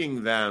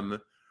carrying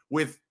them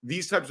with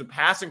these types of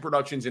passing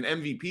productions and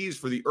MVPs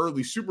for the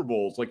early Super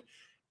Bowls. Like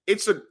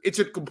it's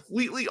a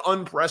completely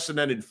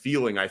unprecedented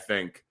feeling, I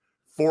think,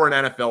 for an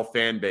NFL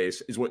fan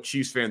base is what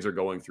Chiefs fans are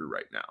going through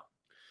right now.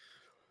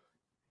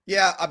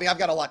 Yeah, I mean, I've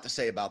got a lot to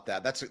say about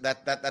that.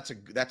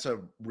 That's a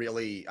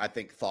really, I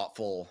think,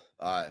 thoughtful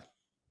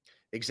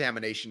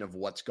examination of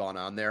what's gone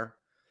on there.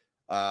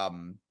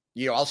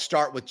 I'll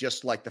start with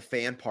just like the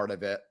fan part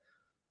of it.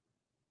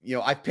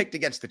 I've picked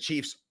against the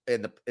Chiefs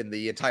in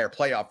the entire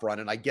playoff run,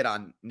 and I get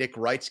on Nick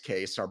Wright's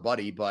case, our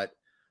buddy, but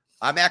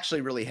I'm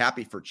actually really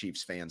happy for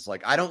Chiefs fans.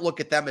 Like, I don't look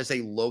at them as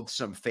a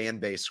loathsome fan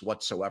base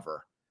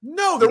whatsoever.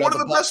 No, they're one of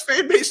the best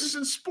fan bases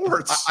in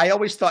sports. I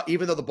always thought,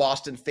 even though the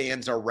Boston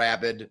fans are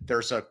rabid,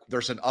 there's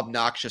an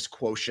obnoxious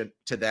quotient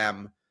to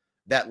them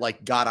that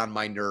like got on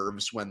my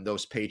nerves when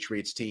those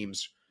Patriots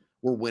teams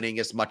were winning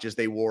as much as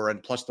they were.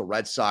 And plus the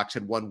Red Sox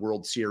had won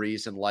World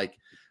Series. And like,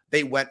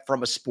 they went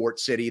from a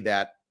sports city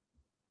that,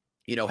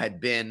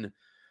 had been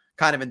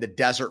kind of in the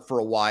desert for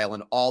a while,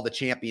 and all the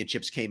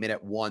championships came in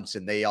at once,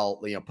 and they all,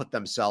 put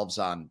themselves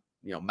on,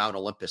 Mount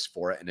Olympus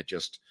for it. And it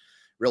just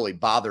really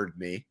bothered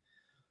me.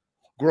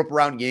 Grew up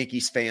around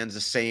Yankees fans,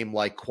 the same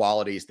like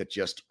qualities that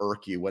just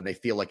irk you when they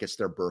feel like it's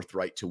their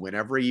birthright to win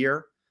every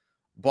year.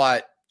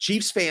 But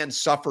Chiefs fans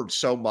suffered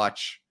so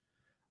much.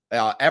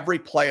 Every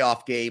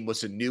playoff game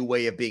was a new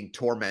way of being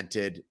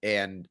tormented,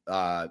 and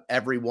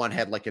everyone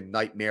had like a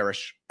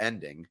nightmarish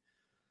ending.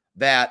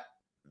 That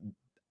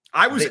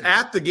I was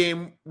at the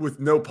game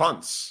with no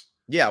punts.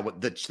 Yeah, with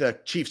the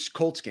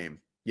Chiefs-Colts game.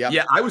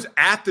 Yeah, I was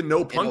at the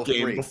no punt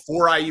game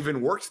before I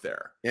even worked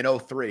there. In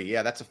 2003.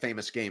 Yeah, that's a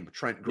famous game.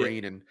 Trent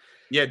Green and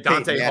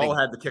Dante Hall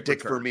had the kick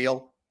Dick return.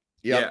 Vermeil.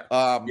 Yep.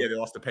 Yeah, they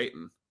lost to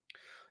Peyton.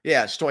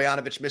 Yeah,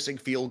 Stoyanovich missing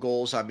field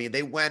goals. I mean,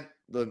 they went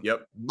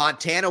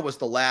Montana was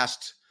the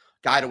last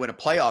guy to win a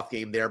playoff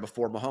game there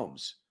before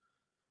Mahomes.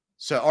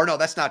 So, or no,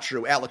 that's not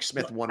true. Alex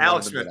Smith won.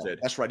 Alex Smith did.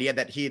 That's right. He had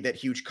that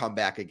huge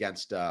comeback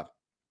against not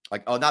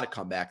a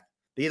comeback.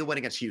 They had the win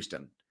against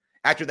Houston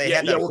after they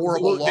had that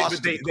horrible loss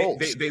to the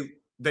Colts.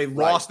 They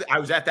lost. I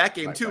was at that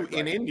game too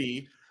in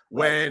Indy.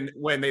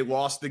 when they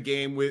lost the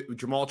game with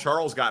Jamal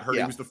Charles got hurt.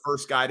 Yeah. He was the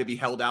first guy to be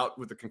held out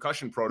with the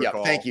concussion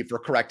protocol. Yeah, thank you for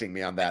correcting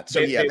me on that.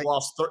 So they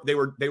lost. They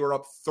were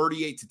up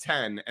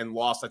 38-10 and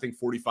lost, I think,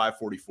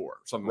 45-44,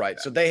 something like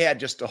that. So they had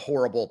just a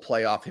horrible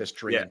playoff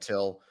history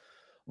until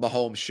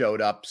Mahomes showed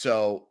up.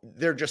 So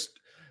they're just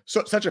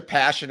such a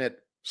passionate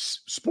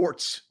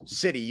sports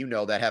city,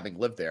 that having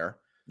lived there.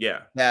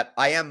 Yeah, that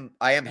I am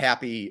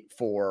happy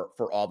for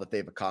all that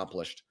they've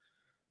accomplished.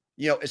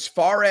 As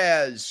far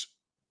as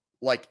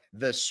like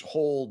this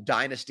whole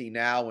dynasty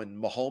now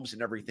and Mahomes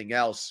and everything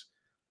else,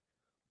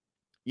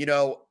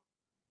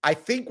 I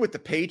think with the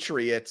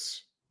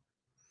Patriots.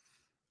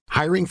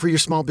 Hiring for your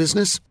small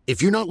business?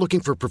 If you're not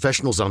looking for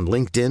professionals on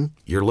LinkedIn,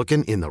 you're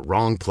looking in the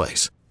wrong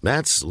place.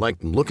 That's like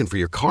looking for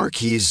your car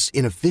keys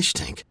in a fish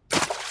tank.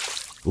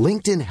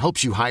 LinkedIn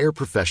helps you hire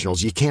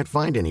professionals you can't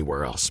find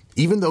anywhere else,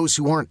 even those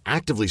who aren't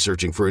actively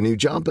searching for a new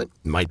job but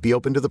might be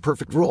open to the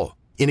perfect role.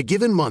 In a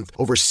given month,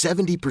 over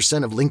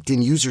 70% of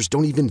LinkedIn users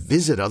don't even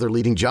visit other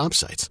leading job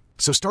sites.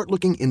 So start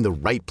looking in the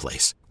right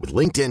place. With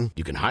LinkedIn,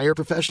 you can hire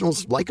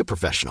professionals like a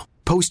professional.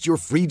 Post your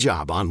free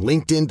job on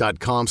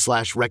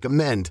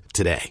linkedin.com/recommend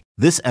today.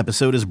 This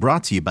episode is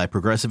brought to you by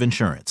Progressive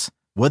Insurance.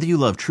 Whether you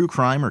love true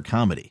crime or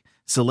comedy,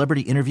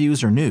 celebrity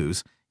interviews or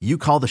news, you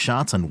call the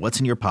shots on what's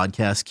in your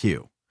podcast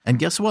queue. And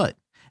guess what?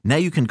 Now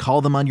you can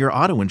call them on your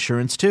auto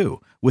insurance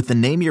too with the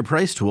Name Your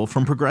Price tool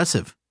from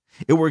Progressive.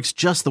 It works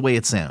just the way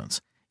it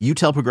sounds. You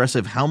tell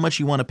Progressive how much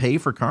you want to pay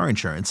for car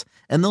insurance,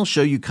 and they'll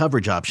show you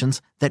coverage options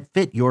that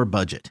fit your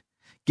budget.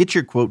 Get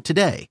your quote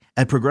today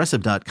at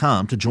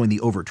Progressive.com to join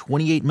the over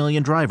 28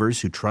 million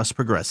drivers who trust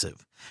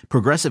Progressive.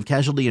 Progressive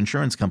Casualty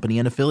Insurance Company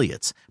and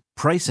Affiliates.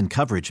 Price and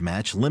coverage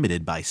match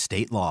limited by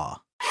state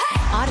law.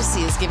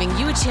 Odyssey is giving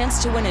you a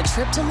chance to win a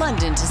trip to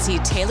London to see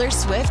Taylor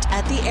Swift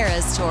at the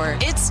Eras Tour.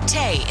 It's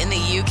Tay in the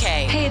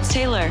UK. Hey, it's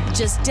Taylor.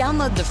 Just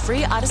download the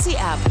free Odyssey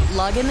app,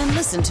 log in and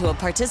listen to a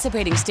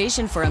participating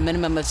station for a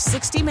minimum of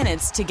 60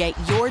 minutes to get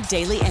your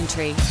daily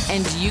entry.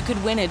 And you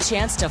could win a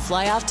chance to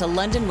fly off to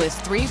London with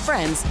 3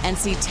 friends and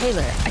see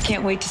Taylor. I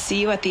can't wait to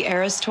see you at the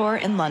Eras Tour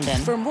in London.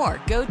 For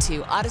more, go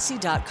to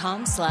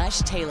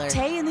odyssey.com/Taylor.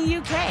 Tay in the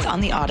UK. It's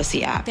on the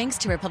Odyssey app. Thanks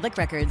to Republic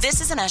Records.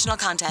 This is a national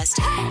contest.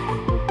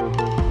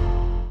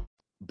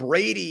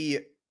 Brady,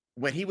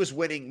 when he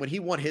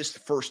won his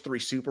first 3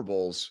 Super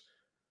Bowls,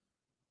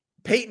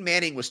 Peyton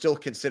Manning was still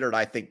considered,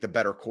 I think, the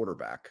better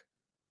quarterback.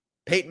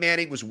 Peyton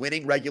Manning was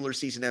winning regular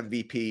season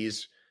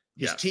MVPs.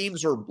 His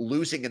teams are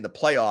losing in the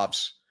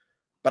playoffs.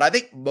 But I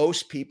think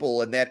most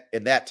people in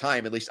that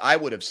time, at least I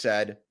would have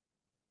said,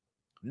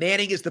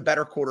 Manning is the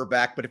better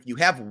quarterback. But if you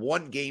have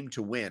one game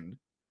to win,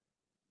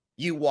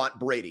 you want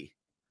Brady.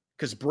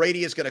 Because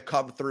Brady is going to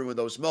come through in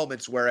those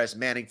moments, whereas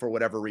Manning, for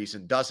whatever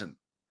reason, doesn't.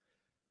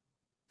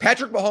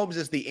 Patrick Mahomes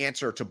is the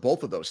answer to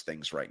both of those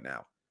things right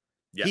now.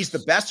 Yes. He's the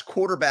best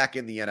quarterback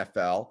in the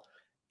NFL,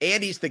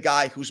 and he's the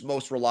guy who's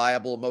most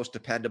reliable, most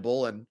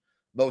dependable, and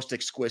most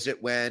exquisite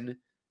when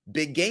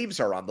big games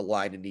are on the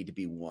line and need to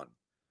be won.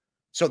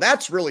 So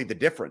that's really the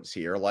difference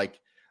here. Like,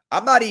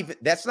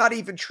 that's not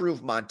even true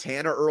of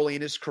Montana early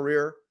in his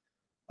career.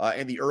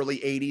 In the early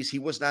 80s, he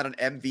was not an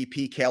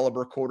MVP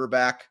caliber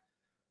quarterback.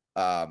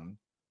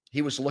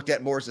 He was looked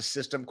at more as a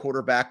system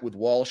quarterback with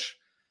Walsh.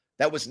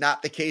 That was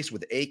not the case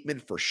with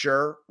Aikman for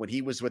sure when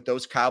he was with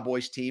those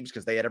Cowboys teams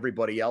because they had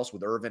everybody else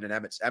with Irvin and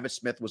Emmett. Emmitt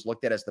Smith was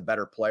looked at as the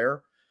better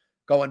player.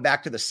 Going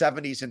back to the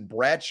 70s and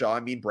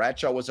Bradshaw,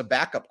 Bradshaw was a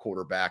backup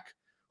quarterback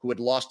who had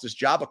lost his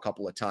job a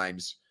couple of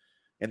times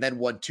and then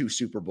won 2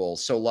 Super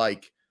Bowls. So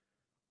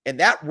in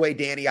that way,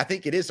 Danny, I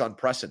think it is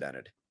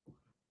unprecedented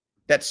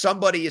that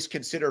somebody is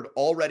considered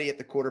already at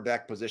the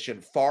quarterback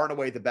position, far and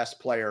away the best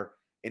player,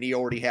 and he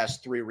already has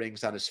 3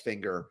 rings on his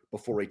finger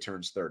before he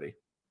turns 30.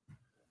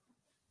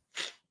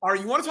 All right,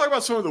 you want to talk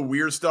about some of the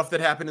weird stuff that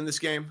happened in this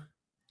game?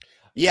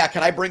 Yeah,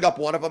 can I bring up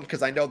one of them?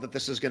 Because I know that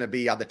this is going to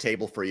be on the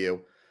table for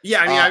you.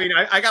 Yeah,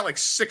 I got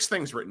 6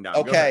 things written down.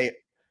 Okay.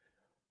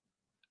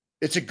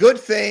 It's a good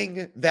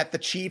thing that the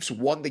Chiefs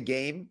won the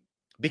game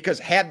because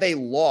had they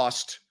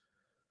lost,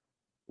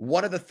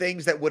 one of the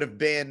things that would have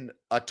been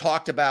a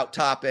talked about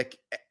topic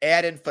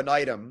ad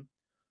infinitum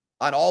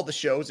on all the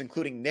shows,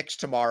 including Nick's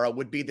tomorrow,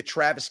 would be the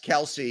Travis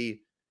Kelce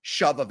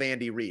shove of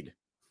Andy Reid.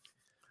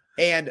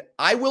 And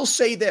I will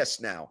say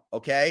this now,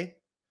 okay?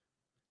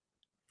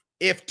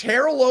 If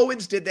Terrell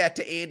Owens did that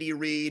to Andy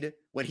Reid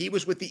when he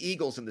was with the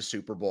Eagles in the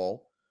Super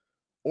Bowl,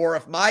 or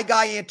if my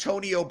guy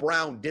Antonio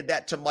Brown did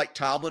that to Mike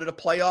Tomlin in a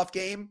playoff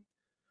game,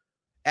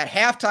 at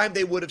halftime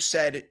they would have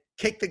said,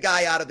 kick the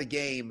guy out of the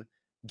game,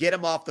 get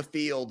him off the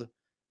field,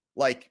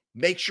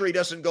 make sure he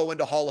doesn't go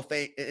into the Hall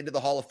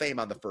of Fame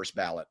on the first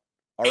ballot.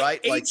 All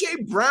right?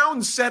 AJ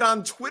Brown said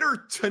on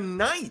Twitter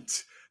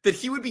tonight that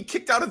he would be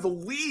kicked out of the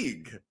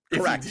league.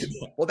 Correct.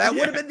 Well, that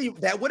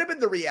would have been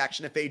the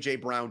reaction if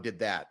AJ Brown did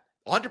that.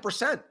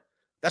 100%.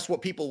 That's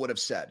what people would have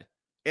said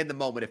in the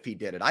moment if he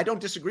did it. I don't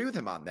disagree with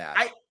him on that.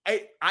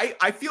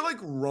 I feel like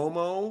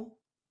Romo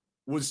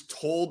was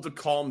told to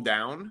calm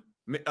down.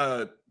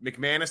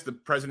 McManus, the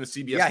president of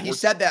CBS. Yeah, he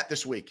said that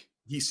this week.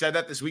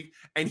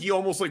 And he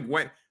almost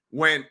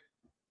went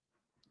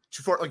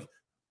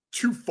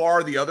too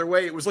far the other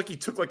way. It was like he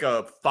took like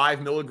a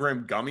 5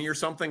 milligram gummy or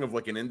something of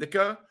like an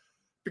indica,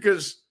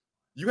 because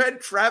you had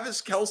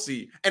Travis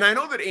Kelce, and I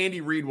know that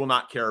Andy Reid will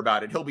not care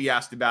about it. He'll be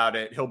asked about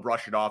it. He'll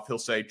brush it off. He'll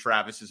say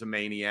Travis is a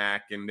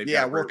maniac, and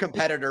we're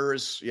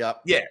competitors.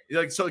 Yep. Yeah,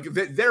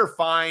 they're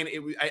fine.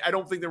 I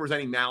don't think there was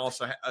any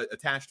malice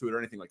attached to it or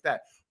anything like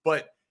that.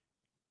 But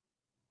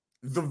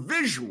the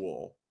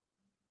visual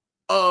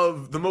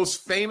of the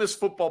most famous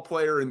football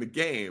player in the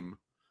game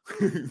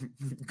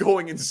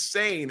going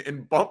insane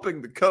and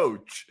bumping the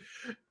coach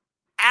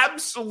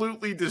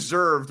absolutely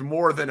deserved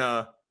more than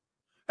a,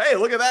 hey,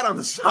 look at that on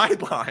the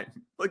sideline.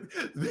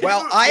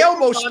 I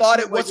almost thought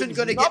it wasn't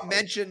going to get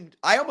mentioned.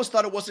 I almost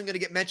thought it wasn't going to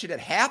get mentioned at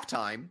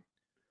halftime.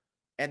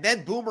 And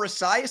then Boomer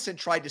Esiason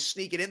tried to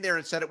sneak it in there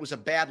and said it was a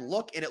bad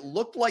look. And it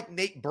looked like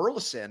Nate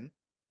Burleson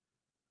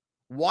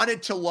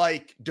wanted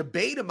to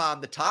debate him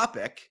on the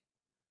topic,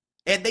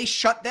 and they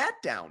shut that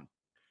down.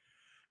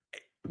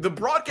 The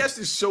broadcast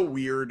is so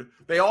weird.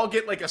 They all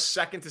get like a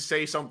second to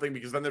say something,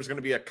 because then there's going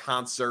to be a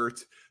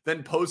concert.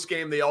 Then post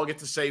game, they all get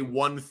to say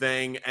one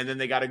thing, and then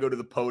they got to go to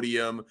the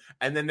podium,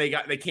 and then they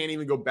can't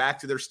even go back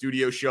to their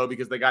studio show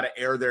because they got to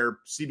air their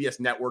CBS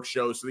network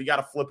show. So they got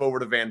to flip over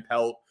to Van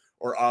Pelt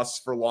or us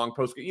for long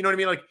post game. You know what I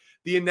mean? Like,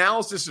 the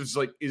analysis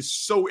is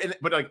so,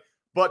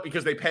 but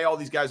because they pay all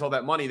these guys all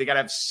that money, they got to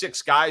have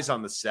 6 guys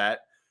on the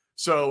set,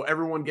 so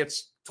everyone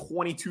gets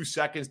 22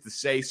 seconds to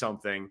say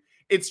something.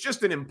 It's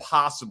just an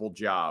impossible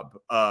job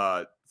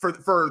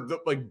for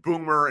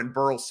Boomer and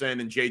Burleson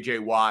and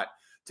JJ Watt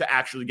to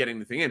actually get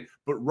anything in.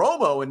 But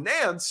Romo and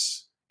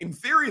Nance, in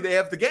theory, they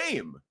have the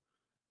game.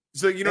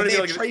 So you know what I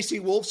mean? Tracy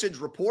Wolfson's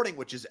reporting,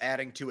 which is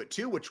adding to it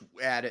too, which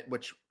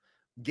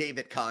gave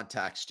it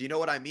context. You know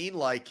what I mean?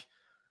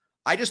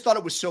 I just thought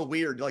it was so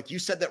weird. Like you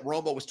said that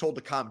Romo was told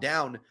to calm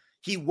down.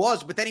 He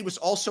was, but then he was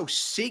also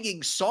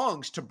singing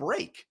songs to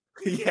break.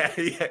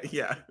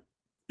 Yeah.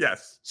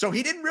 Yes. So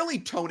he didn't really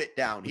tone it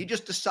down. He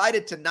just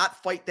decided to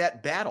not fight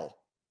that battle.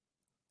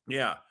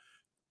 Yeah.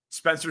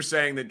 Spencer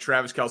saying that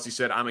Travis Kelce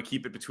said, I'm going to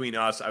keep it between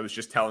us. I was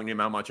just telling him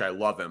how much I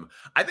love him.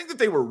 I think that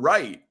they were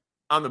right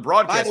on the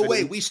broadcast. By the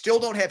way, we still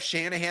don't have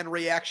Shanahan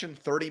reaction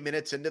 30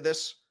 minutes into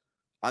this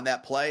on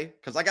that play,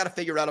 because I got to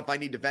figure out if I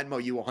need to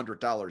Venmo you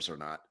 $100 or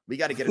not. We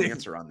got to get an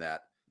answer on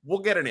that. We'll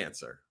get an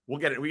answer. We'll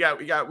get it. We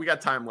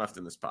got time left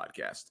in this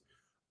podcast.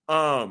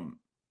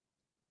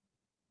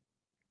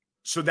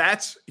 So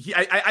that's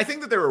I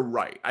think that they were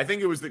right. I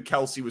think it was that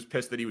Kelce was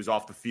pissed that he was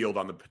off the field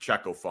on the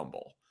Pacheco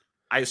fumble.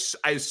 I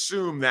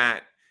assume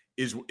that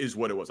is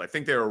what it was. I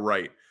think they were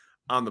right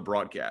on the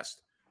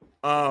broadcast.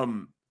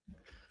 I'm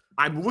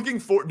looking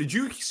for. Did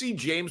you see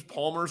James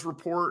Palmer's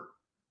report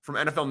from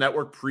NFL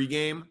Network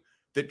pregame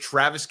that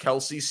Travis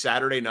Kelce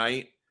Saturday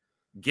night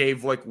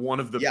gave one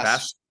of the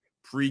best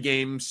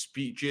pregame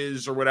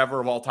speeches or whatever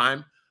of all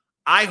time?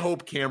 I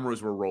hope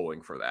cameras were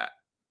rolling for that.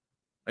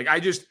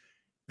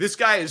 This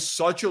guy is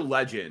such a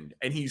legend,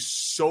 and he's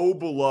so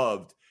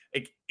beloved.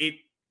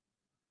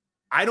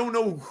 I don't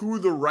know who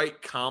the right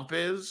comp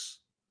is,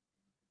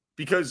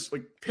 because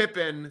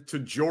Pippen to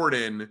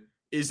Jordan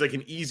is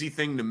an easy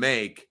thing to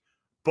make,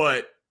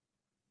 but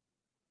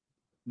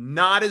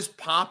not as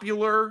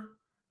popular,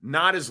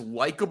 not as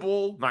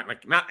likable,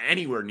 not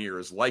anywhere near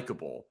as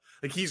likable.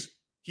 He's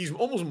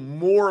almost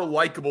more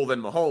likable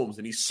than Mahomes,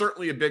 and he's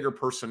certainly a bigger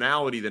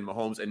personality than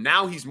Mahomes, and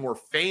now he's more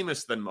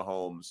famous than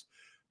Mahomes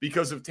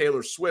because of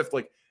Taylor Swift.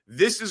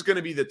 This is going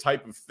to be the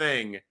type of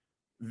thing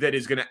that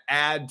is going to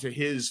add to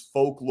his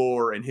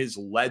folklore and his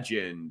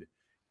legend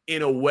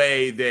in a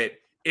way that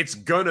it's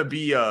going to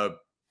be a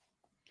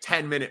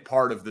 10-minute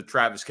part of the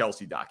Travis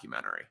Kelce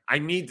documentary. I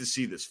need to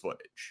see this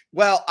footage.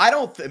 Well,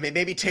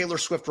 maybe Taylor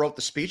Swift wrote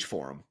the speech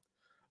for him.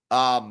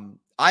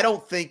 I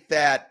don't think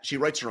that she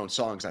writes her own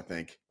songs, I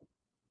think.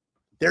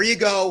 There you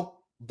go.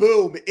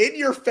 Boom. In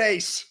your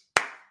face.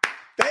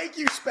 Thank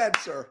you,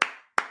 Spencer.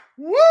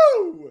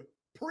 Woo!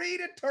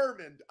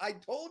 Predetermined. I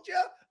told you.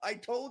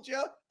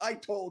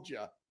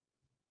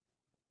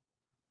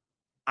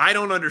 I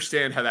don't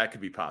understand how that could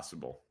be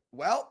possible.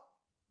 Well,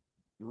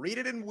 read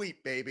it and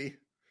weep, baby.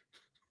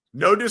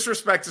 No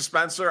disrespect to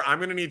Spencer. I'm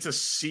going to need to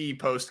see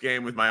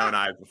post-game with my own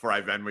eyes before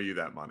I Venmo you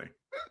that money.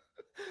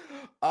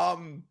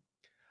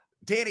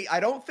 Danny, I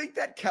don't think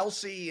that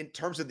Kelce, in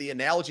terms of the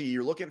analogy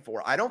you're looking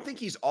for, I don't think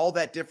he's all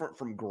that different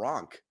from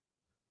Gronk.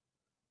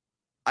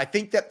 I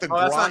think that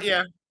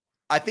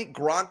I think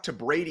Gronk to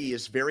Brady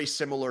is very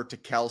similar to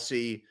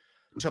Kelce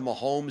to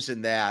Mahomes,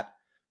 in that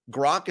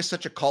Gronk is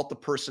such a cult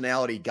of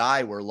personality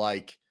guy where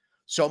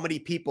so many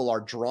people are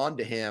drawn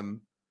to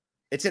him.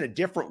 It's in a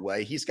different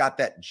way. He's got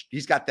that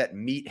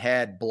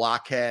meathead,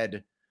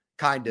 blockhead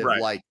kind of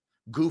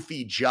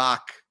goofy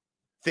jock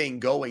thing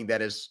going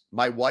that is,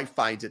 my wife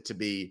finds it to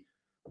be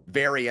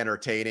very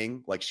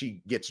entertaining.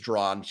 She gets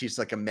drawn. She's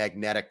like a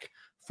magnetic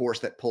force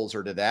that pulls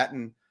her to that.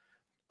 And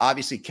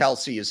obviously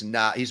Kelce is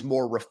not, he's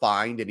more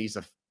refined, and he's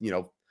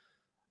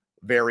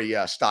very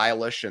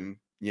stylish, and,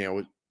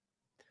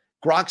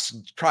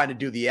 Gronk's trying to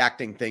do the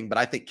acting thing, but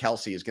I think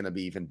Kelce is going to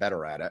be even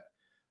better at it.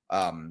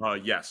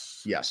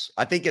 Yes. Yes.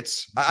 I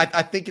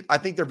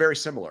think they're very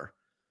similar.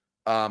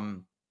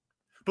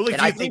 But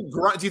like,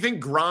 do you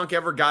think Gronk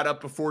ever got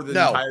up before the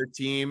entire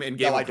team and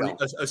gave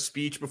a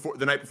speech before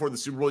the night before the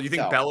Super Bowl? Do you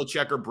think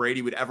Belichick or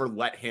Brady would ever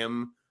let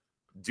him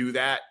do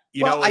that?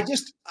 I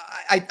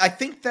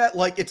think that,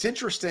 like, it's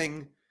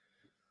interesting,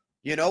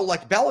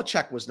 like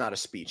Belichick was not a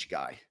speech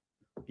guy.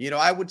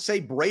 I would say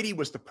Brady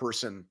was the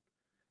person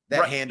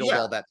that handled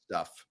all that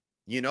stuff.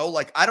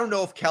 Like, I don't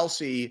know if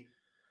Kelsey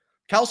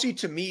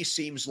to me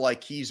seems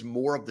like he's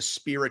more of the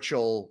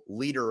spiritual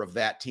leader of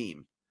that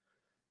team.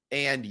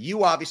 And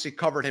you obviously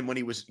covered him when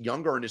he was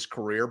younger in his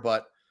career,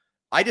 but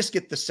I just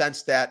get the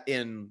sense that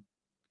in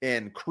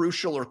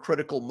crucial or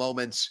critical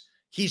moments,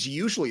 he's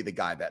usually the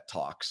guy that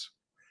talks.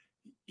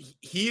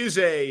 He is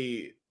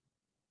a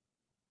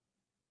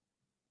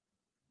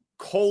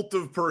cult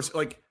of person.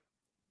 Like,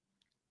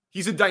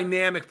 he's a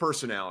dynamic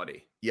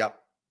personality. Yep.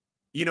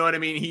 You know what I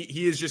mean?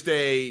 He is just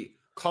a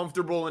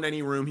comfortable in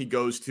any room he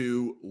goes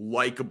to,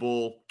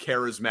 likable,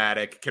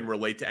 charismatic, can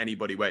relate to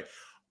anybody way.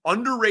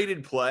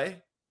 Underrated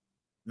play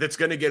that's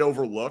going to get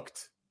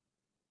overlooked,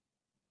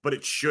 but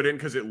it shouldn't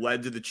because it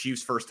led to the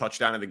Chiefs' first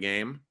touchdown of the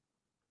game.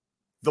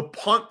 The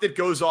punt that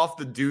goes off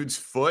the dude's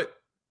foot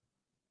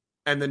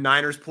and the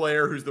Niners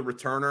player who's the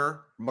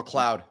returner,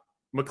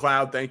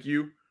 McLeod, thank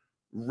you,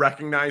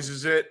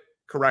 recognizes it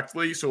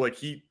correctly. So, like,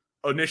 he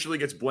initially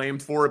gets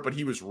blamed for it, but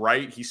he was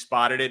right. He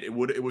spotted it. It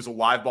was a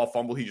live ball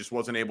fumble. He just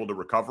wasn't able to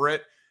recover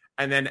it.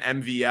 And then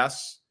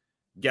MVS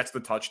gets the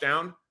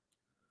touchdown.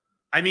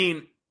 I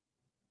mean,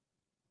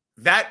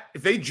 that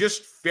if they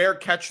just fair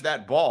catch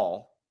that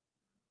ball,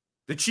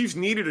 the Chiefs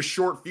needed a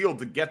short field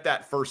to get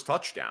that first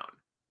touchdown.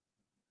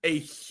 A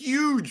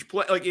huge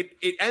play. Like,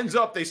 it ends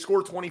up, they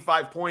score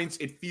 25 points.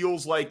 It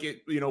feels like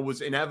it,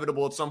 was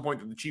inevitable at some point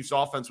that the Chiefs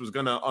offense was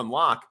going to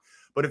unlock.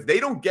 But if they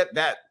don't get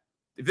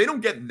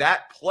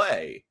that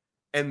play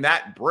and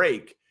that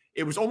break,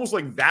 it was almost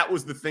like that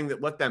was the thing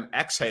that let them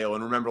exhale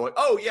and remember, like,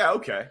 oh yeah,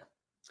 okay.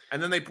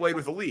 And then they played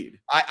with a lead.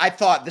 I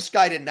thought this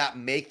guy did not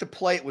make the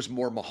play. It was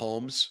more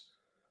Mahomes.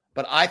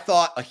 But I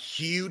thought a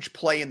huge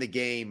play in the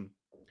game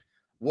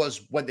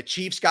was when the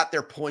Chiefs got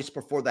their points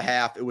before the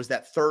half. It was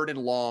that 3rd and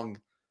long,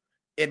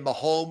 and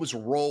Mahomes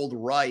rolled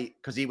right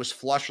because he was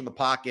flush in the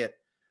pocket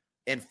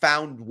and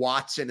found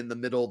Watson in the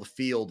middle of the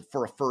field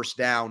for a first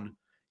down.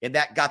 And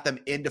that got them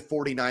into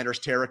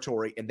 49ers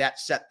territory, and that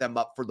set them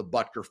up for the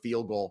Butker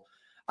field goal.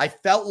 I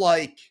felt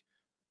like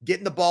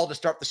getting the ball to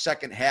start the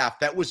second half,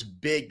 that was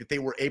big that they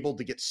were able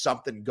to get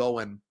something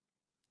going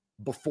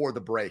before the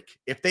break.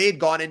 If they had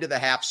gone into the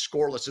half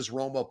scoreless, as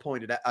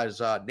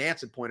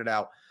Nansen pointed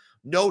out,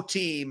 no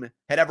team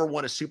had ever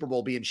won a Super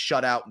Bowl being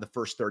shut out in the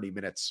first 30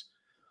 minutes.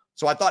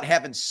 So I thought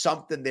having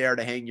something there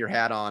to hang your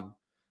hat on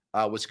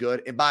was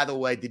good. And by the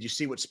way, did you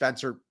see what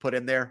Spencer put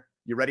in there?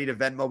 You ready to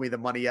Venmo me the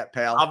money yet,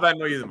 pal? I'll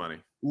Venmo you the money.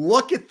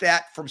 Look at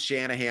that from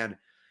Shanahan.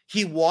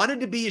 He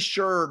wanted to be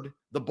assured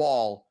the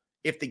ball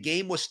if the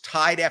game was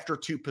tied after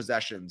 2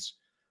 possessions.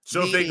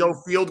 So if they go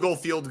field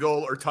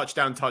goal, or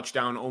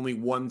touchdown, only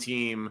one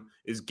team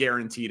is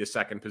guaranteed a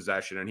second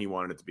possession, and he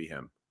wanted it to be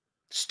him.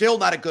 Still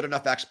not a good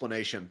enough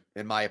explanation,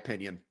 in my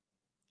opinion.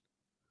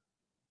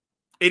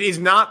 It is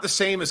not the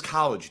same as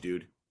college,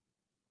 dude.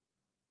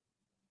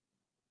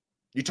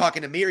 You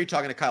talking to me or are you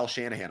talking to Kyle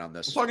Shanahan on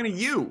this? I'm talking to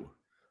you.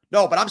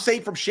 No, but I'm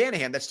saying from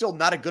Shanahan, that's still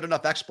not a good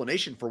enough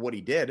explanation for what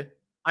he did.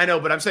 I know,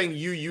 but I'm saying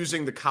you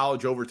using the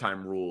college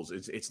overtime rules,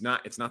 it's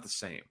not the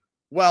same.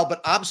 Well,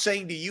 but I'm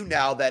saying to you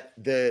now that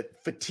the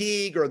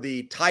fatigue or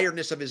the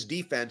tiredness of his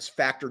defense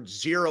factored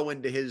 0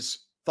 into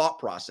his thought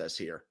process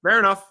here. Fair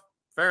enough.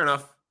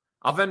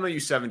 I'll Venmo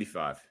you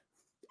 75.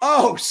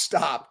 Oh,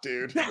 stop,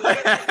 dude.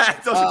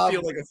 It doesn't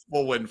feel like a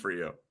full win for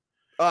you.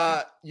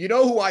 You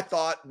know who I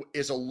thought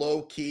is a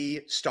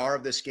low-key star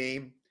of this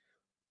game?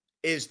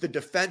 Is the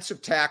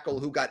defensive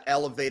tackle who got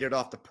elevated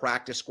off the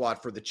practice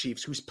squad for the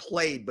Chiefs, who's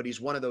played, but he's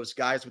one of those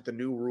guys with the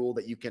new rule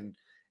that you can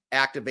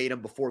activate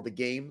him before the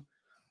game.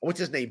 What's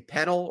his name?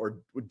 Pennell or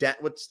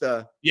what's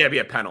the? Yeah,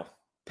 Pennell.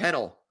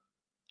 Pennell.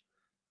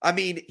 I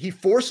mean, he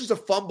forces a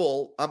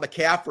fumble on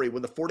McCaffrey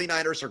when the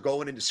 49ers are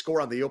going in to score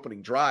on the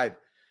opening drive.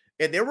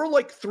 And there were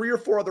like 3 or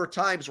 4 other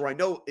times where I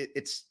know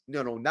it's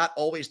not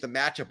always the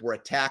matchup where a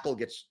tackle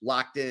gets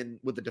locked in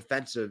with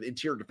the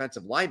interior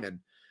defensive lineman.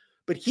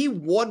 But he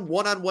won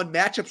one-on-one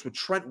matchups with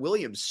Trent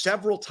Williams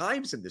several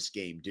times in this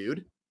game,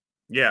 dude.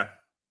 Yeah.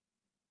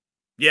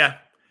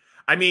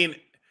 I mean,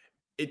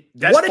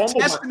 what a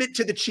testament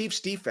to the Chiefs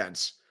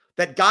defense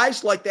that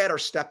guys like that are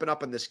stepping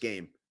up in this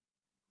game.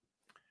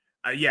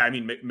 I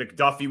mean,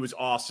 McDuffie was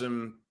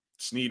awesome.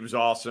 Snead was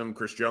awesome.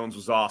 Chris Jones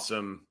was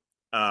awesome.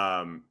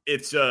 And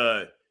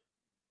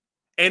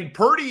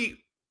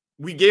Purdy,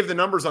 we gave the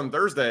numbers on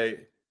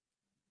Thursday.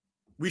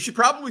 We should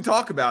probably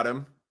talk about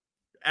him.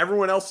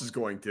 Everyone else is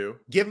going to.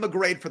 Give him a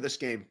grade for this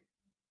game.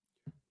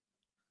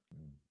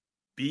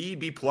 B+.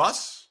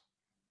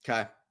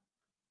 Okay.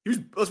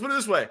 Let's put it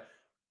this way.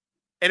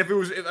 And if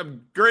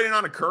I'm grading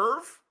on a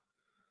curve,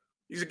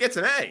 he gets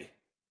an A.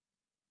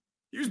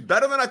 He was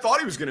better than I thought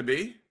he was going to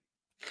be.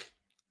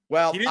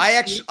 Well, he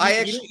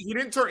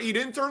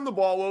didn't turn the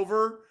ball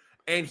over,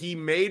 and he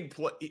made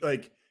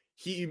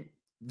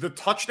the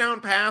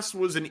touchdown pass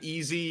was an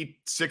easy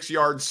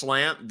 6-yard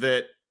slant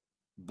that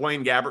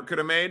Blaine Gabbert could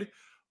have made,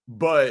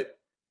 but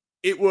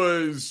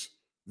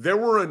there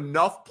were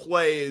enough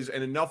plays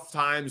and enough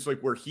times like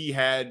where he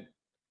had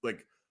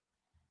like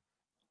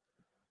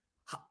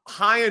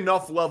high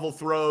enough level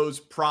throws,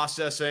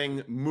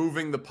 processing,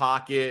 moving the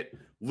pocket,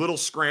 little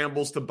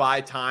scrambles to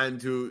buy time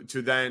to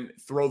then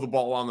throw the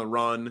ball on the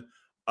run,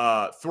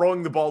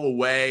 throwing the ball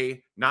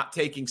away, not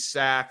taking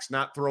sacks,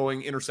 not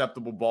throwing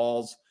interceptable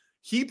balls.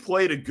 He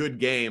played a good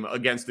game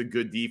against a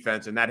good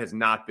defense, and that has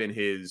not been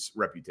his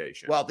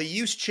reputation. Well, the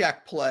use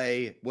check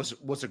play was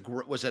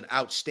an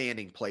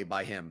outstanding play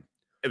by him.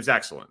 It was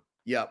excellent.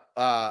 Yep.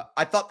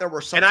 I thought there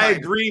were some. And I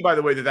agree, by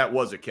the way, that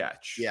was a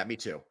catch. Yeah, me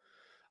too.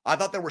 I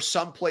thought there were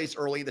some plays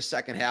early in the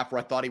second half where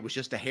I thought he was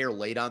just a hair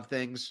late on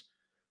things,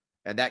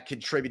 and that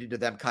contributed to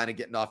them kind of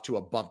getting off to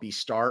a bumpy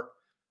start.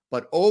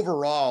 But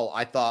overall,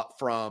 I thought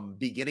from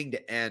beginning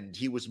to end,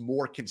 he was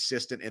more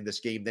consistent in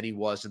this game than he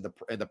was in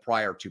the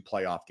prior 2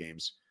 playoff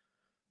games.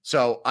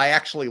 So I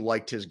actually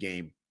liked his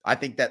game. I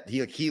think that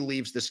he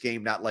leaves this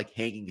game not like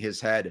hanging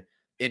his head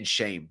in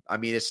shame. I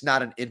mean, it's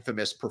not an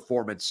infamous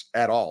performance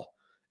at all,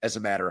 as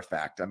a matter of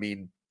fact. I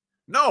mean,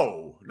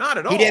 no, not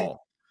at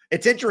all.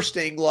 It's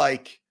interesting.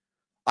 Like,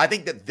 I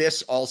think that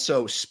this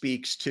also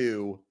speaks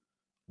to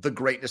the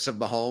greatness of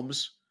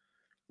Mahomes.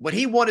 When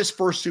he won his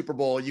first Super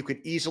Bowl, you could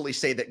easily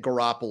say that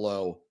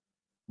Garoppolo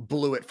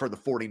blew it for the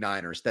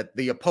 49ers, that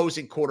the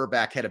opposing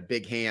quarterback had a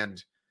big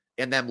hand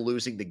in them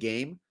losing the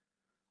game.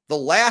 The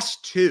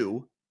last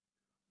 2,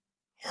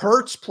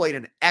 Hurts played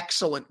an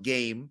excellent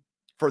game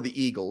for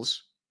the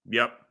Eagles.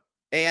 Yep.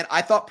 And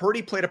I thought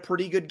Purdy played a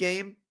pretty good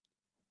game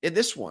in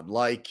this one.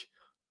 Like,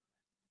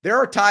 there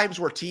are times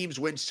where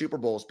teams win Super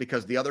Bowls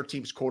because the other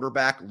team's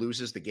quarterback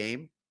loses the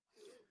game.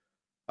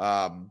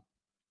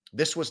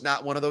 This was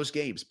not one of those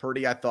games.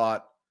 Purdy, I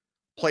thought,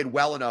 played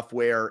well enough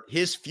where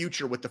his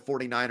future with the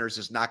 49ers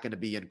is not going to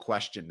be in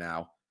question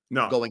now.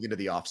 No. Going into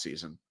the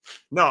offseason.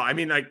 No, I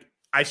mean,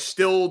 I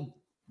still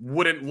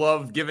wouldn't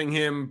love giving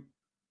him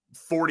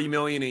 $40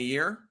 million a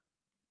year,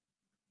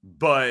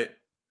 but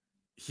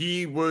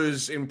he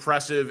was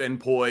impressive and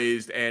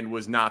poised and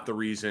was not the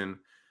reason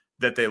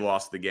that they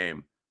lost the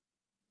game.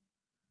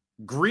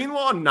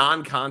 Greenlaw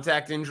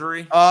non-contact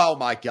injury. Oh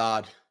my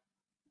God.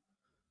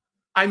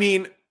 I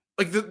mean,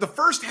 like the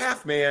first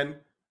half, man,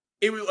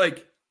 it was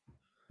like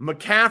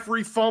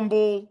McCaffrey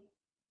fumble,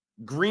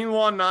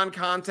 Greenlaw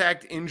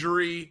non-contact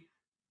injury,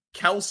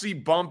 Kelsey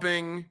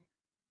bumping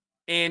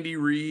Andy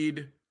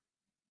Reid,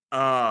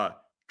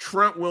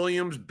 Trent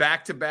Williams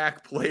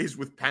back-to-back plays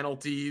with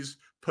penalties,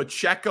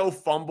 Pacheco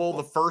fumble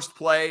the first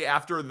play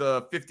after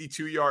the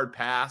 52-yard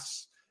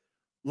pass.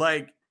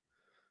 Like,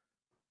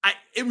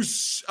 it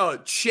was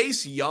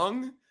Chase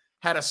Young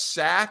had a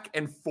sack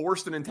and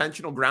forced an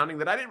intentional grounding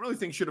that I didn't really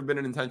think should have been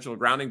an intentional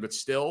grounding, but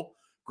still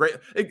great.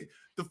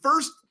 The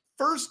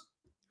first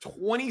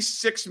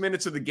 26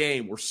 minutes of the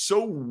game were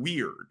so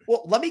weird.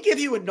 Well, let me give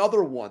you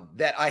another one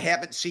that I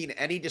haven't seen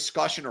any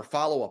discussion or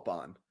follow-up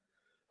on.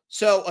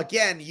 So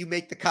again, you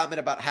make the comment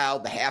about how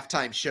the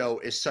halftime show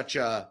is such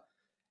a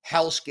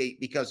hellscape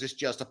because it's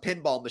just a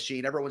pinball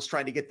machine. Everyone's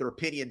trying to get their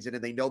opinions in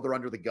and they know they're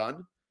under the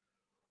gun.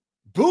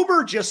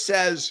 Boomer just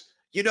says,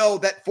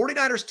 that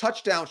 49ers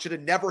touchdown should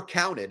have never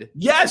counted.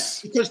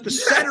 Yes. Because the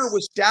center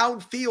was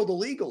downfield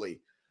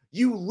illegally.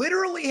 You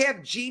literally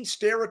have Gene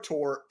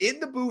Steratore in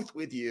the booth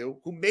with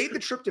you who made the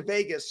trip to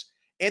Vegas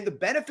and the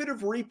benefit of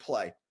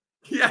replay.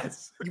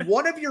 Yes.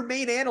 One of your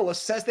main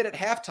analysts says that at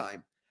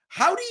halftime.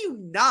 How do you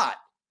not,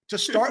 to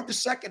start the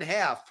second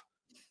half,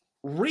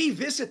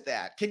 revisit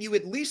that? Can you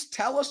at least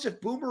tell us if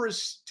Boomer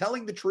is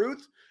telling the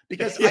truth?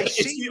 Because it's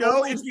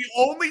the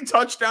only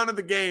touchdown of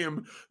the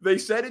game. They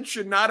said it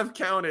should not have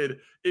counted.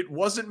 It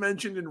wasn't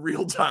mentioned in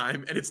real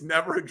time, and it's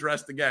never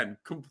addressed again.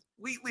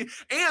 Completely.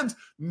 And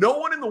no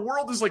one in the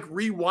world is like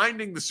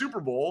rewinding the Super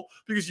Bowl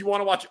because you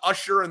want to watch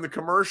Usher and the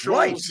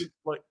commercials.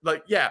 Right.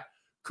 Yeah,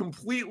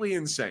 completely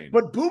insane.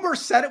 But Boomer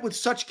said it with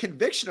such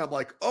conviction. I'm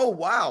like, oh,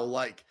 wow.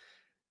 Like,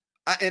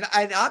 and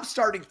I'm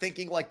starting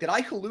thinking, like, did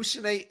I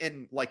hallucinate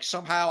and like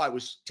somehow I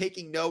was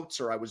taking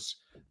notes or I was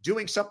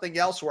doing something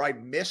else where I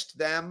missed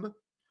them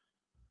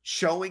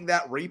showing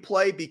that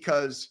replay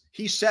because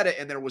he said it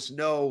and there was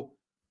no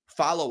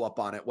follow-up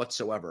on it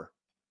whatsoever.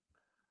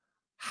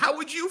 How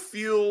would you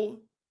feel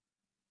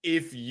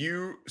if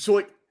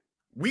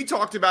we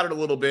talked about it a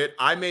little bit.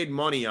 I made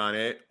money on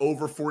it,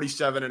 over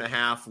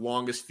 47.5,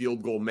 longest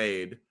field goal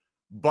made.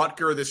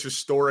 Butker, this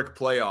historic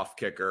playoff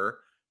kicker,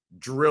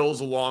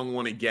 drills a long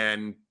one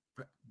again,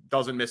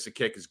 doesn't miss a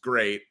kick, is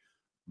great.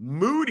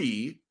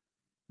 Moody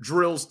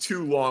drills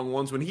 2 long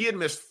ones when he had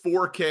missed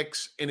 4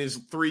 kicks in his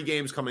 3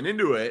 games coming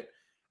into it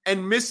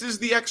and misses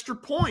the extra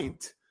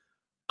point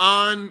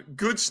on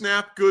good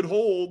snap, good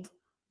hold,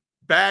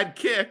 bad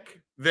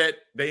kick that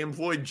they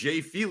employed Jay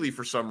Feely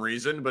for some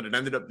reason, but it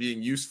ended up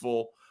being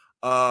useful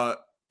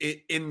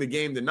in the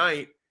game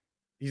tonight.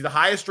 He's the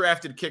highest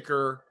drafted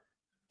kicker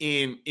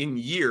in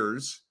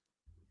years.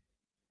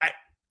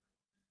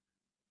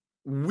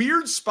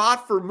 Weird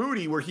spot for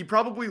Moody where he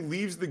probably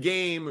leaves the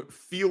game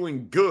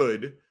feeling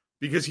good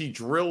because he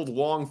drilled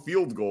long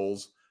field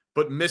goals,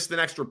 but missed an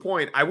extra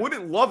point. I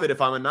wouldn't love it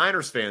if I'm a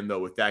Niners fan, though,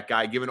 with that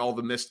guy, given all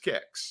the missed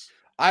kicks.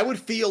 I would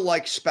feel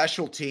like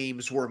special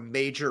teams were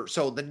major.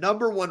 So the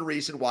number one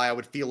reason why I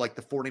would feel like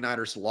the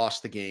 49ers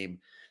lost the game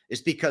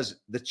is because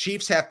the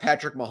Chiefs have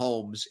Patrick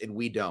Mahomes and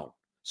we don't.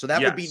 So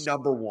that would be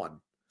number one.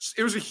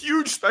 It was a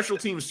huge special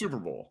teams Super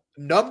Bowl.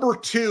 Number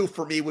two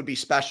for me would be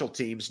special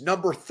teams.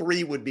 Number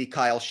three would be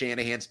Kyle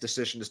Shanahan's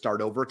decision to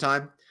start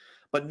overtime.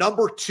 But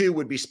number two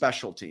would be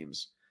special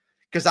teams.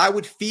 Because I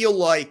would feel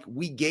like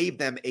we gave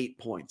them 8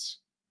 points.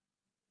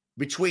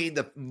 Between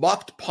the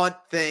muffed punt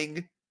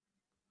thing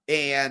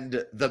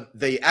and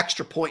the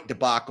extra point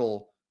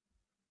debacle.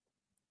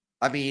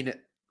 I mean,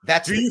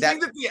 that's... Do you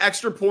think that the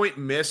extra point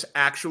miss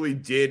actually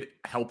did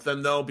help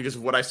them, though? Because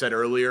of what I said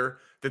earlier,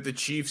 that the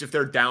Chiefs, if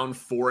they're down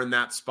 4 in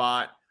that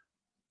spot,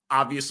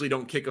 obviously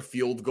don't kick a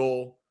field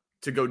goal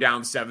to go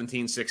down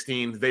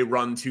 17-16. They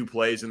run 2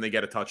 plays and they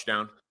get a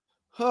touchdown.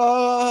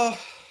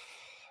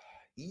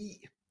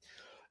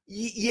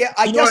 Yeah,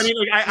 I guess. What I mean?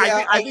 Like,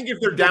 I think if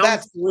they're down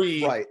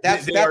 3, right.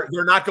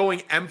 They're not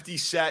going empty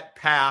set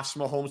pass.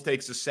 Mahomes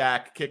takes a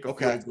sack, kick a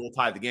field goal,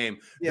 tie the game.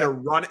 Yeah.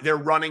 They're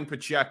running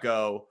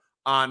Pacheco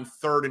on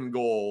 3rd and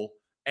goal.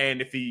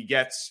 And if he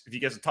gets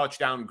a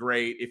touchdown,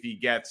 great. If he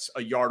gets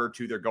a yard or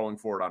 2, they're going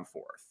for it on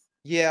 4th.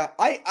 Yeah,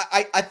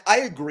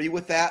 I agree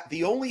with that.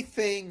 The only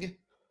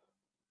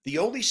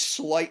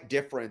slight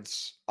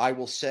difference I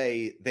will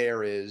say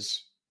there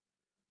is,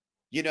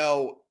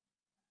 knowing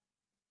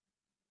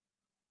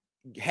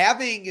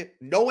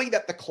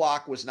that the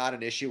clock was not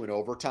an issue in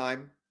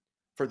overtime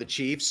for the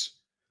Chiefs,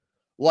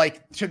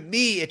 like, to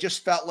me, it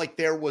just felt like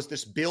there was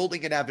this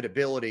building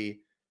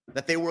inevitability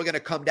that they were going to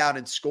come down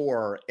and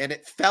score. And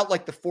it felt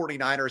like the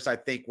 49ers, I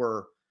think,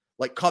 were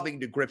like coming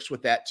to grips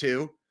with that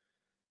too.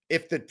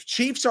 If the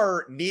Chiefs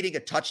are needing a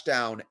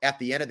touchdown at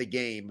the end of the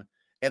game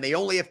and they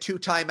only have 2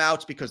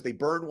 timeouts because they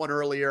burned one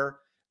earlier,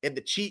 and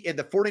the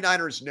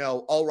 49ers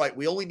know, all right,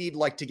 we only need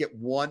to get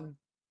one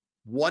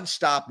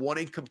stop, 1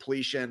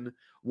 incompletion,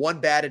 1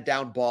 batted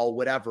down ball,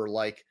 whatever.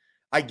 Like,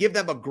 I give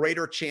them a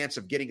greater chance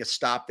of getting a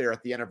stop there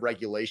at the end of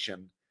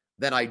regulation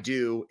than I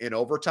do in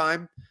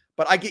overtime.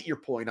 But I get your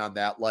point on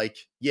that.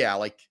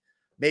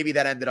 Maybe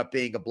that ended up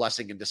being a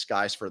blessing in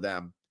disguise for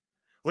them.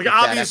 Like,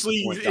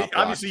 obviously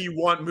you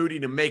want Moody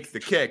to make the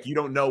kick. You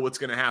don't know what's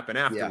going to happen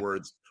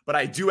afterwards. Yeah. But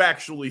I do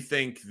actually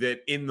think that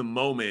in the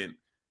moment,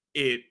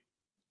 it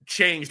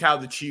changed how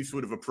the Chiefs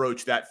would have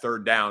approached that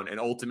 3rd down and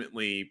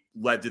ultimately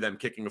led to them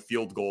kicking a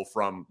field goal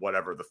from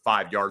whatever, the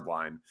 5-yard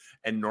line.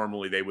 And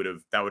normally that would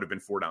have been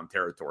 4 down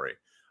territory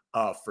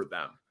for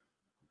them.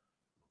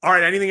 All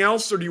right. Anything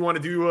else? Or do you want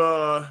to do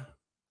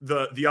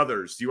the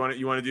others? Do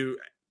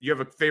you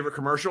have a favorite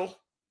commercial?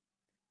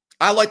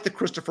 I like the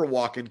Christopher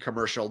Walken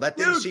commercial. That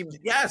didn't seem to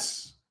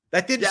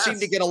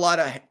get a lot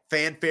of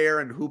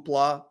fanfare and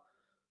hoopla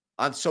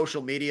on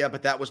social media,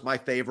 but that was my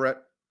favorite.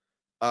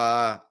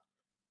 A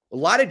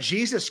lot of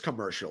Jesus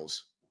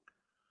commercials.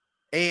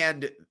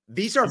 And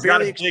these are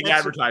very expensive. Big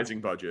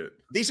advertising budget.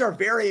 These are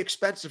very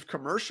expensive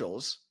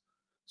commercials.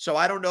 So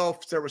I don't know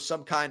if there was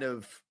some kind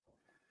of...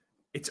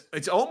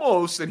 It's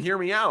almost, and hear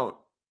me out,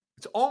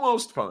 it's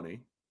almost, Pony,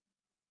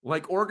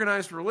 like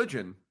organized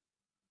religion.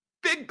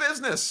 Big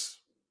business.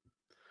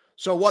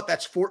 So what?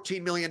 That's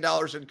 $14 million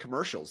in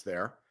commercials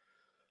there.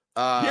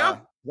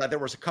 There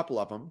was a couple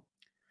of them.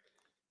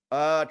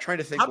 Trying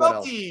to think. How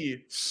about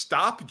the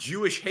Stop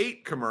Jewish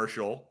Hate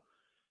commercial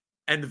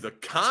and the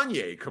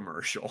Kanye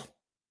commercial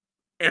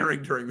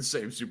airing during the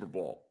same Super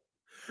Bowl?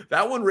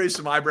 That one raised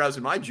some eyebrows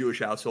in my Jewish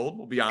household,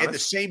 we'll be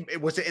honest.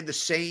 Was it in the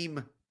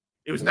same?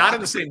 It was not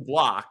in the same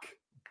block,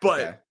 but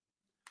okay.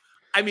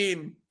 I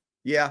mean,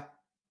 yeah,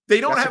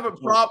 they don't have a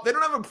problem. They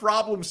don't have a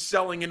problem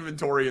selling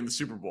inventory in the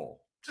Super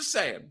Bowl. Just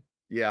saying.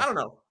 Yeah, I don't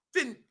know.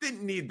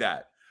 Didn't need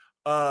that.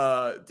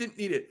 Didn't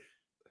need it.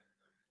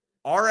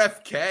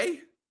 RFK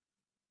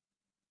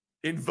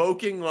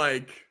invoking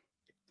like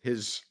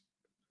his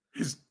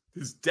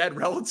dead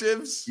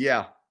relatives.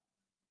 Yeah.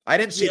 I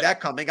didn't see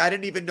that coming. I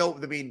didn't even know.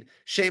 I mean,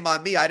 shame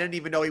on me. I didn't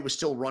even know he was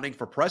still running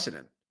for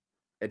president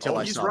until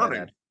I saw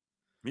that.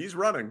 He's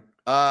running.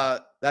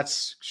 That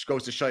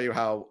goes to show you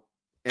how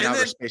in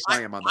outer space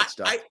I am on that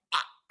stuff.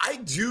 I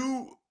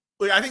do.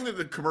 Like, I think that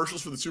the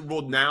commercials for the Super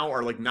Bowl now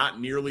are like not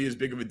nearly as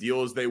big of a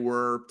deal as they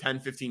were 10,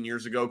 15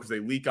 years ago because they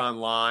leak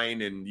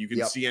online and you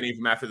can see any of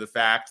them after the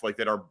fact, like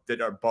that are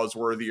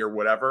buzzworthy or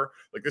whatever.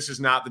 Like, this is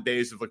not the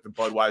days of like the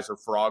Budweiser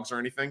frogs or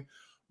anything.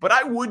 But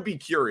I would be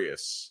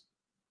curious,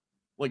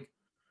 like,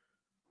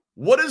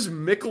 what does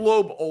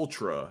Michelob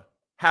Ultra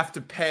have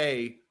to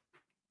pay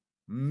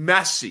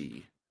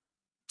Messi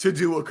to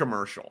do a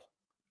commercial?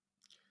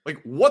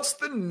 Like, what's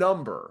the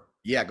number?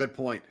 Yeah, good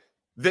point.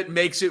 That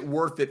makes it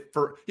worth it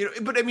for,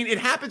 but I mean, it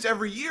happens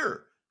every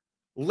year.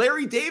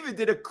 Larry David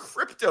did a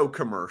crypto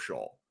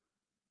commercial.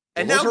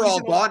 And those are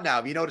all gone now.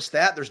 Have you noticed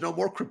that? There's no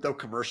more crypto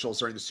commercials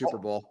during the Super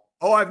Bowl.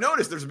 Oh, I've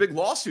noticed there's a big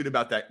lawsuit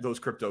about those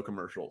crypto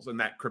commercials and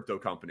that crypto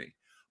company.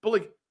 But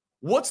like,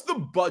 what's the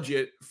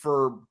budget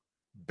for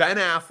Ben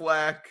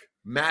Affleck,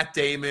 Matt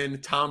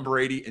Damon, Tom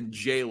Brady, and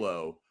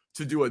J-Lo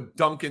to do a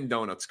Dunkin'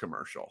 Donuts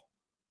commercial?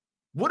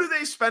 What do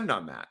they spend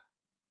on that?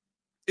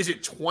 Is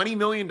it $20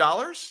 million?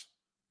 I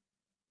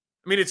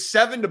mean, it's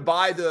 $7 to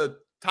buy the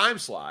time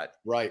slot.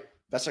 Right.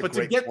 That's a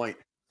great point.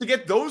 To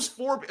get those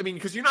four, I mean,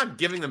 because you're not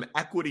giving them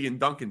equity in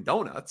Dunkin'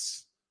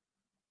 Donuts.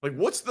 Like,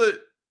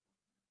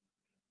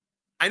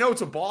 I know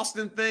it's a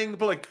Boston thing,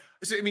 but like,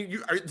 I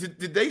mean,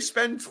 did they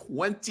spend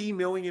 $20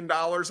 million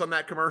on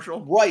that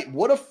commercial? Right.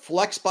 What a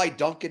flex by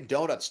Dunkin'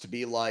 Donuts to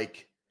be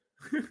like,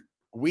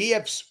 we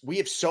have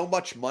so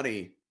much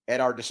money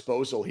at our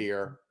disposal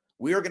here.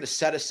 We are going to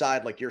set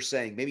aside, like you're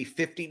saying, maybe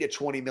 $15 to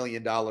 $20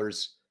 million.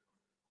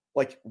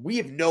 Like, we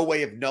have no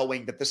way of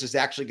knowing that this is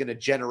actually going to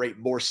generate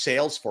more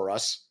sales for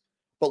us.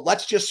 But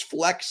let's just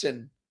flex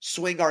and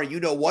swing our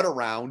you-know-what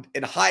around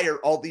and hire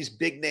all these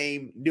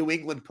big-name New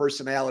England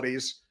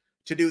personalities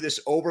to do this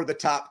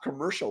over-the-top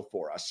commercial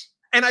for us.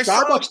 And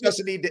Starbucks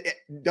doesn't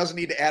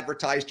need to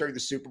advertise during the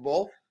Super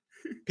Bowl.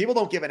 People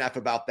don't give an F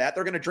about that.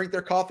 They're going to drink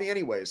their coffee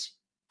anyways.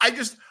 I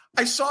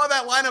saw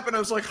that lineup and I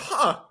was like,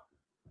 huh.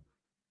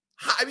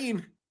 I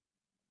mean,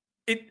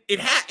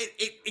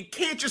 it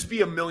can't just be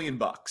 $1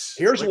 million.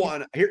 Here's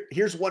one.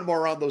 Here's one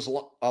more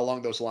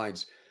along those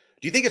lines.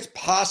 Do you think it's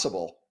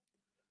possible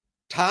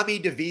Tommy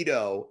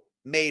DeVito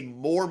made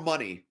more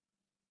money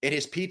in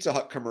his Pizza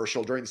Hut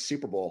commercial during the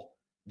Super Bowl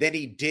than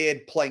he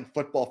did playing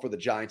football for the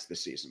Giants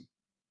this season?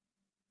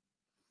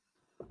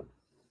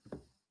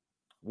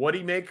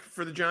 What'd he make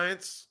for the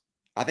Giants?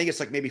 I think it's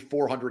like maybe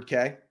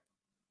 $400K.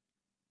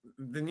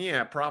 Then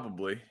yeah,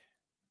 probably.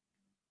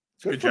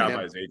 Good job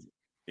by his agent.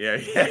 Yeah.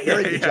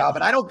 Very good job.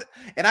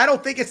 And I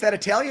don't think it's that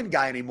Italian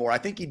guy anymore. I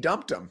think he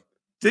dumped him.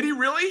 Did he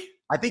really?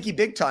 I think he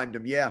big timed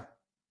him. Yeah.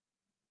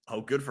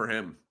 Oh, good for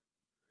him.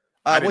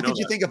 What did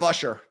you think of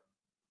Usher?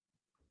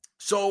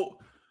 So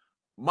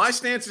my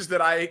stance is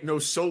that I know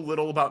so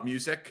little about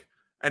music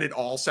and it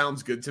all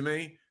sounds good to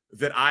me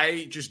that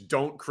I just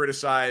don't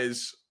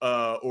criticize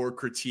or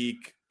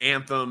critique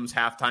anthems,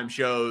 halftime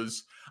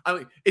shows. I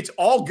mean, it's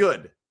all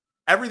good.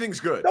 Everything's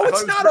good. No,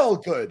 it's not all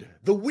good.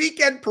 The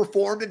Weeknd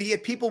performed and he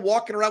had people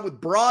walking around with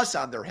bras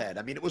on their head.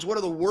 I mean, it was one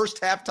of the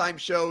worst halftime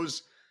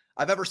shows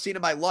I've ever seen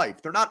in my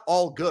life. They're not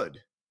all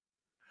good.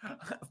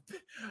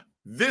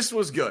 This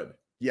was good.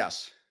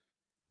 Yes.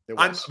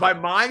 By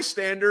my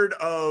standard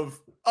of,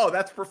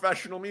 that's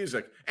professional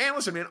music. And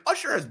listen, man,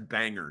 Usher has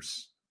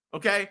bangers.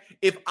 Okay?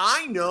 If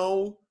I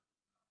know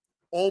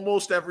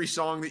almost every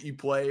song that you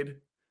played,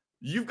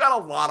 you've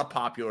got a lot of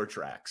popular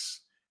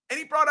tracks. And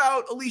he brought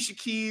out Alicia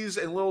Keys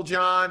and Lil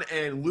Jon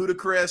and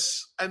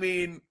Ludacris. I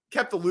mean,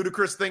 kept the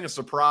Ludacris thing a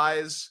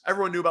surprise.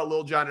 Everyone knew about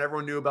Lil Jon and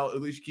everyone knew about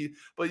Alicia Keys,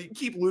 but you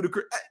keep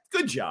Ludacris.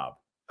 Good job.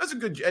 That's a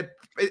good job.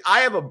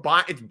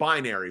 It's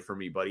binary for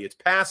me, buddy. It's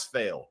pass,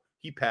 fail.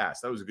 He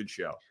passed. That was a good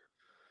show.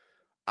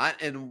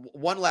 And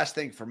one last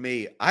thing for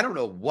me. I don't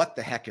know what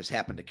the heck has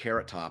happened to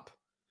Carrot Top.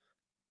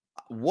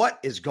 What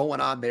is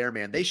going on there,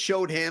 man? They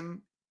showed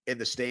him in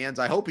the stands.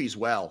 I hope he's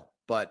well,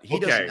 but he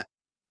doesn't.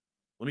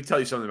 Let me tell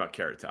you something about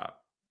Carrot Top.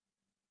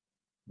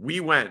 We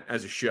went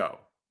as a show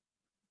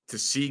to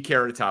see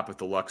Carrot Top at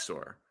the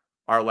Luxor,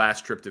 our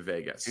last trip to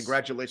Vegas.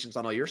 Congratulations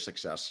on all your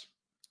success.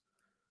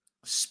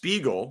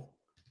 Spiegel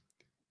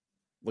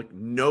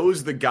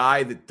knows the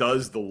guy that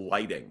does the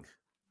lighting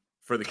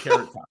for the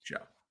Carrot Top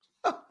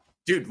show.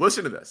 Dude,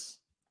 listen to this.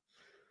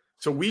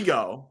 So we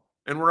go,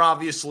 and we're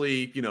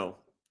obviously,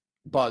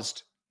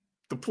 buzzed.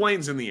 The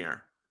plane's in the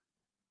air.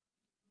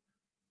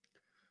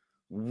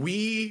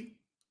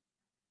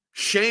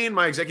 Shane,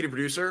 my executive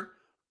producer,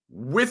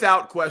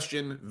 without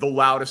question, the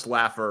loudest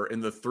laugher in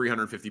the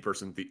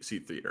 350-person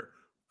seat theater.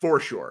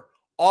 For sure.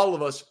 All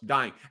of us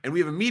dying. And we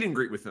have a meet and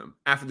greet with him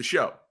after the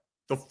show.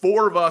 The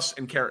four of us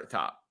and Carrot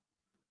Top.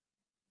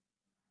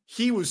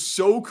 He was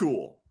so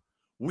cool.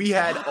 We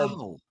had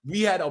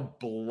a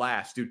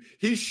blast, dude.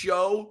 His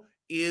show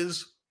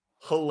is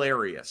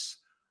hilarious.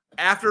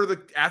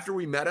 After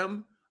we met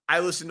him, I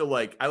listened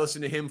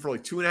to him for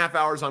 2.5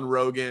 hours on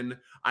Rogan.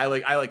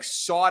 I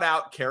sought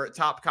out Carrot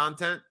Top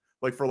content,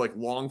 for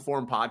long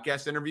form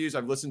podcast interviews.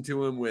 I've listened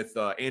to him with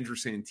Andrew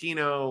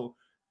Santino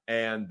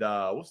and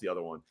what's the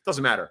other one?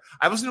 Doesn't matter.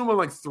 I've listened to him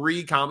on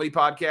 3 comedy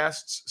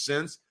podcasts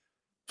since.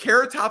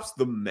 Carrot Top's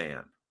the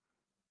man.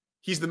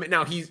 He's the man.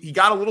 Now he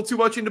got a little too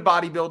much into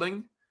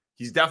bodybuilding.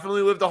 He's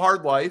definitely lived a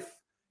hard life.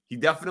 He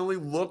definitely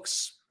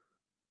looks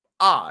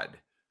odd,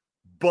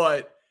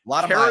 but a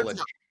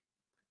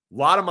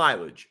lot of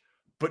mileage.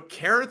 But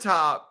Carrot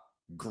Top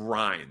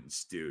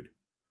grinds, dude.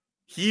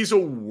 He's a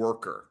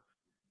worker.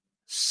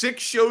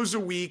 6 shows a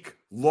week,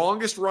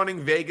 longest running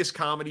Vegas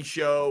comedy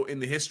show in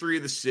the history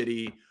of the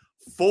city,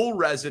 full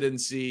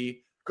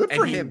residency. Good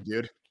for him,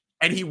 dude.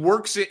 And he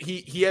works it.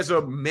 He has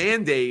a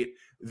mandate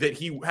that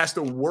he has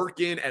to work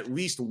in at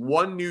least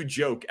one new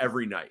joke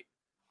every night,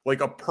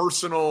 a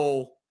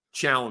personal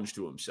challenge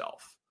to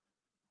himself.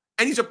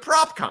 And he's a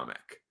prop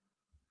comic.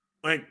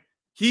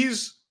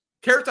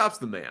 Carrot Top's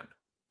the man.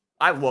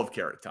 I love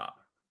Carrot Top.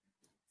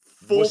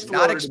 Was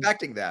not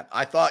expecting that.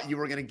 I thought you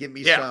were going to give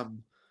me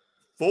some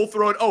full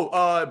throat.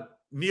 Oh,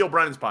 Neil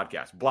Brennan's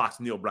podcast, Blocks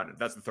Neil Brennan.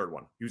 That's the third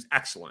one. He was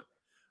excellent.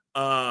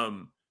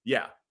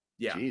 Yeah.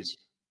 Jeez.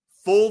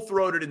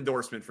 Full-throated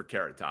endorsement for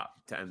Carrot Top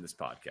to end this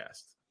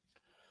podcast.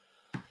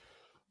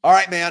 All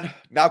right, man.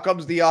 Now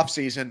comes the off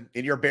season,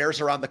 and your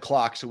Bears are on the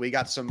clock. So we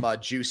got some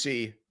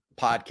juicy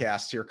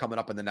podcasts here coming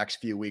up in the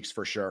next few weeks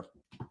for sure.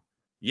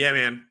 Yeah,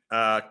 man.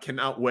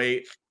 Cannot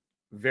wait.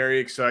 Very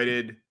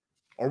excited.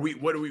 We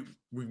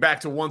back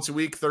to once a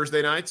week,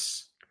 Thursday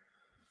nights?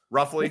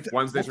 Roughly.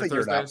 Wednesdays or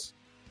Thursdays?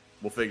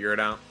 We'll figure it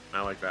out.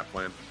 I like that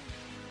plan.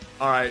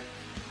 All right.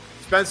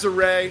 Spencer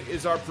Ray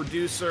is our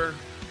producer.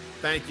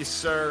 Thank you,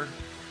 sir.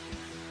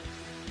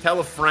 Tell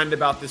a friend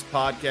about this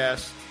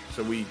podcast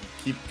so we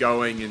keep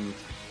going and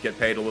get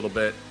paid a little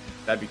bit.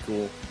 That'd be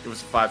cool. Give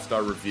us a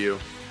 5-star review.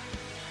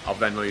 I'll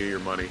Venmo you your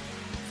money.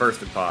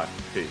 First and Pod.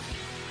 Peace.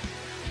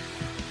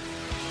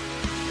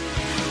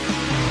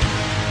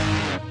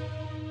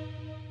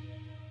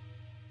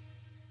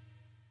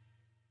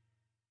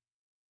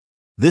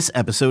 This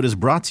episode is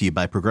brought to you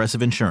by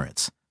Progressive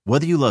Insurance.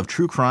 Whether you love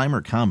true crime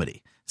or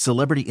comedy,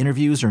 celebrity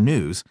interviews or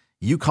news,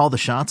 you call the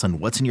shots on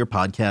what's in your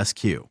podcast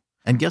queue.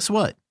 And guess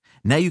what?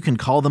 Now you can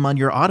call them on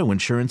your auto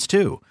insurance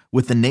too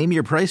with the Name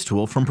Your Price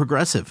tool from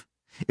Progressive.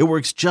 It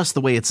works just the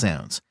way it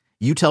sounds.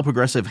 You tell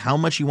Progressive how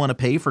much you want to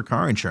pay for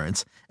car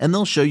insurance, and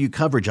they'll show you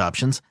coverage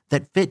options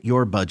that fit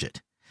your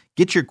budget.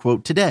 Get your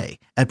quote today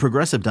at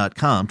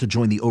Progressive.com to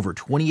join the over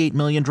 28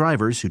 million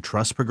drivers who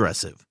trust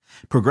Progressive.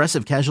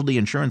 Progressive Casualty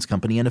Insurance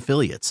Company and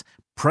Affiliates.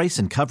 Price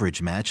and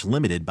coverage match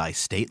limited by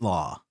state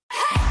law.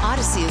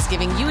 Odyssey is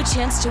giving you a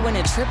chance to win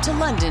a trip to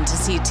London to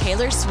see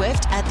Taylor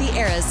Swift at the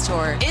Eras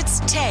Tour. It's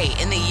Tay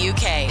in the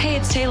UK. Hey,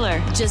 it's Taylor.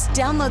 Just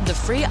download the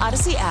free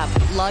Odyssey app,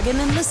 log in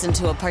and listen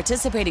to a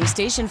participating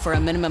station for a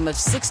minimum of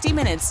 60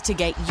 minutes to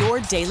get your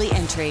daily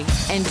entry.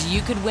 And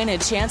you could win a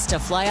chance to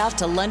fly off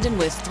to London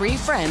with 3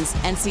 friends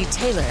and see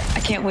Taylor. I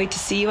can't wait to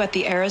see you at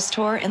the Eras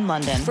Tour in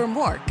London. For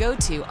more, go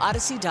to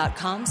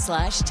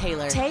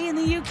odyssey.com/Taylor. Tay in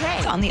the UK.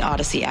 It's on the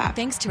Odyssey app.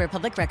 Thanks to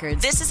Republic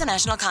Records. This is a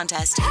national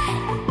contest.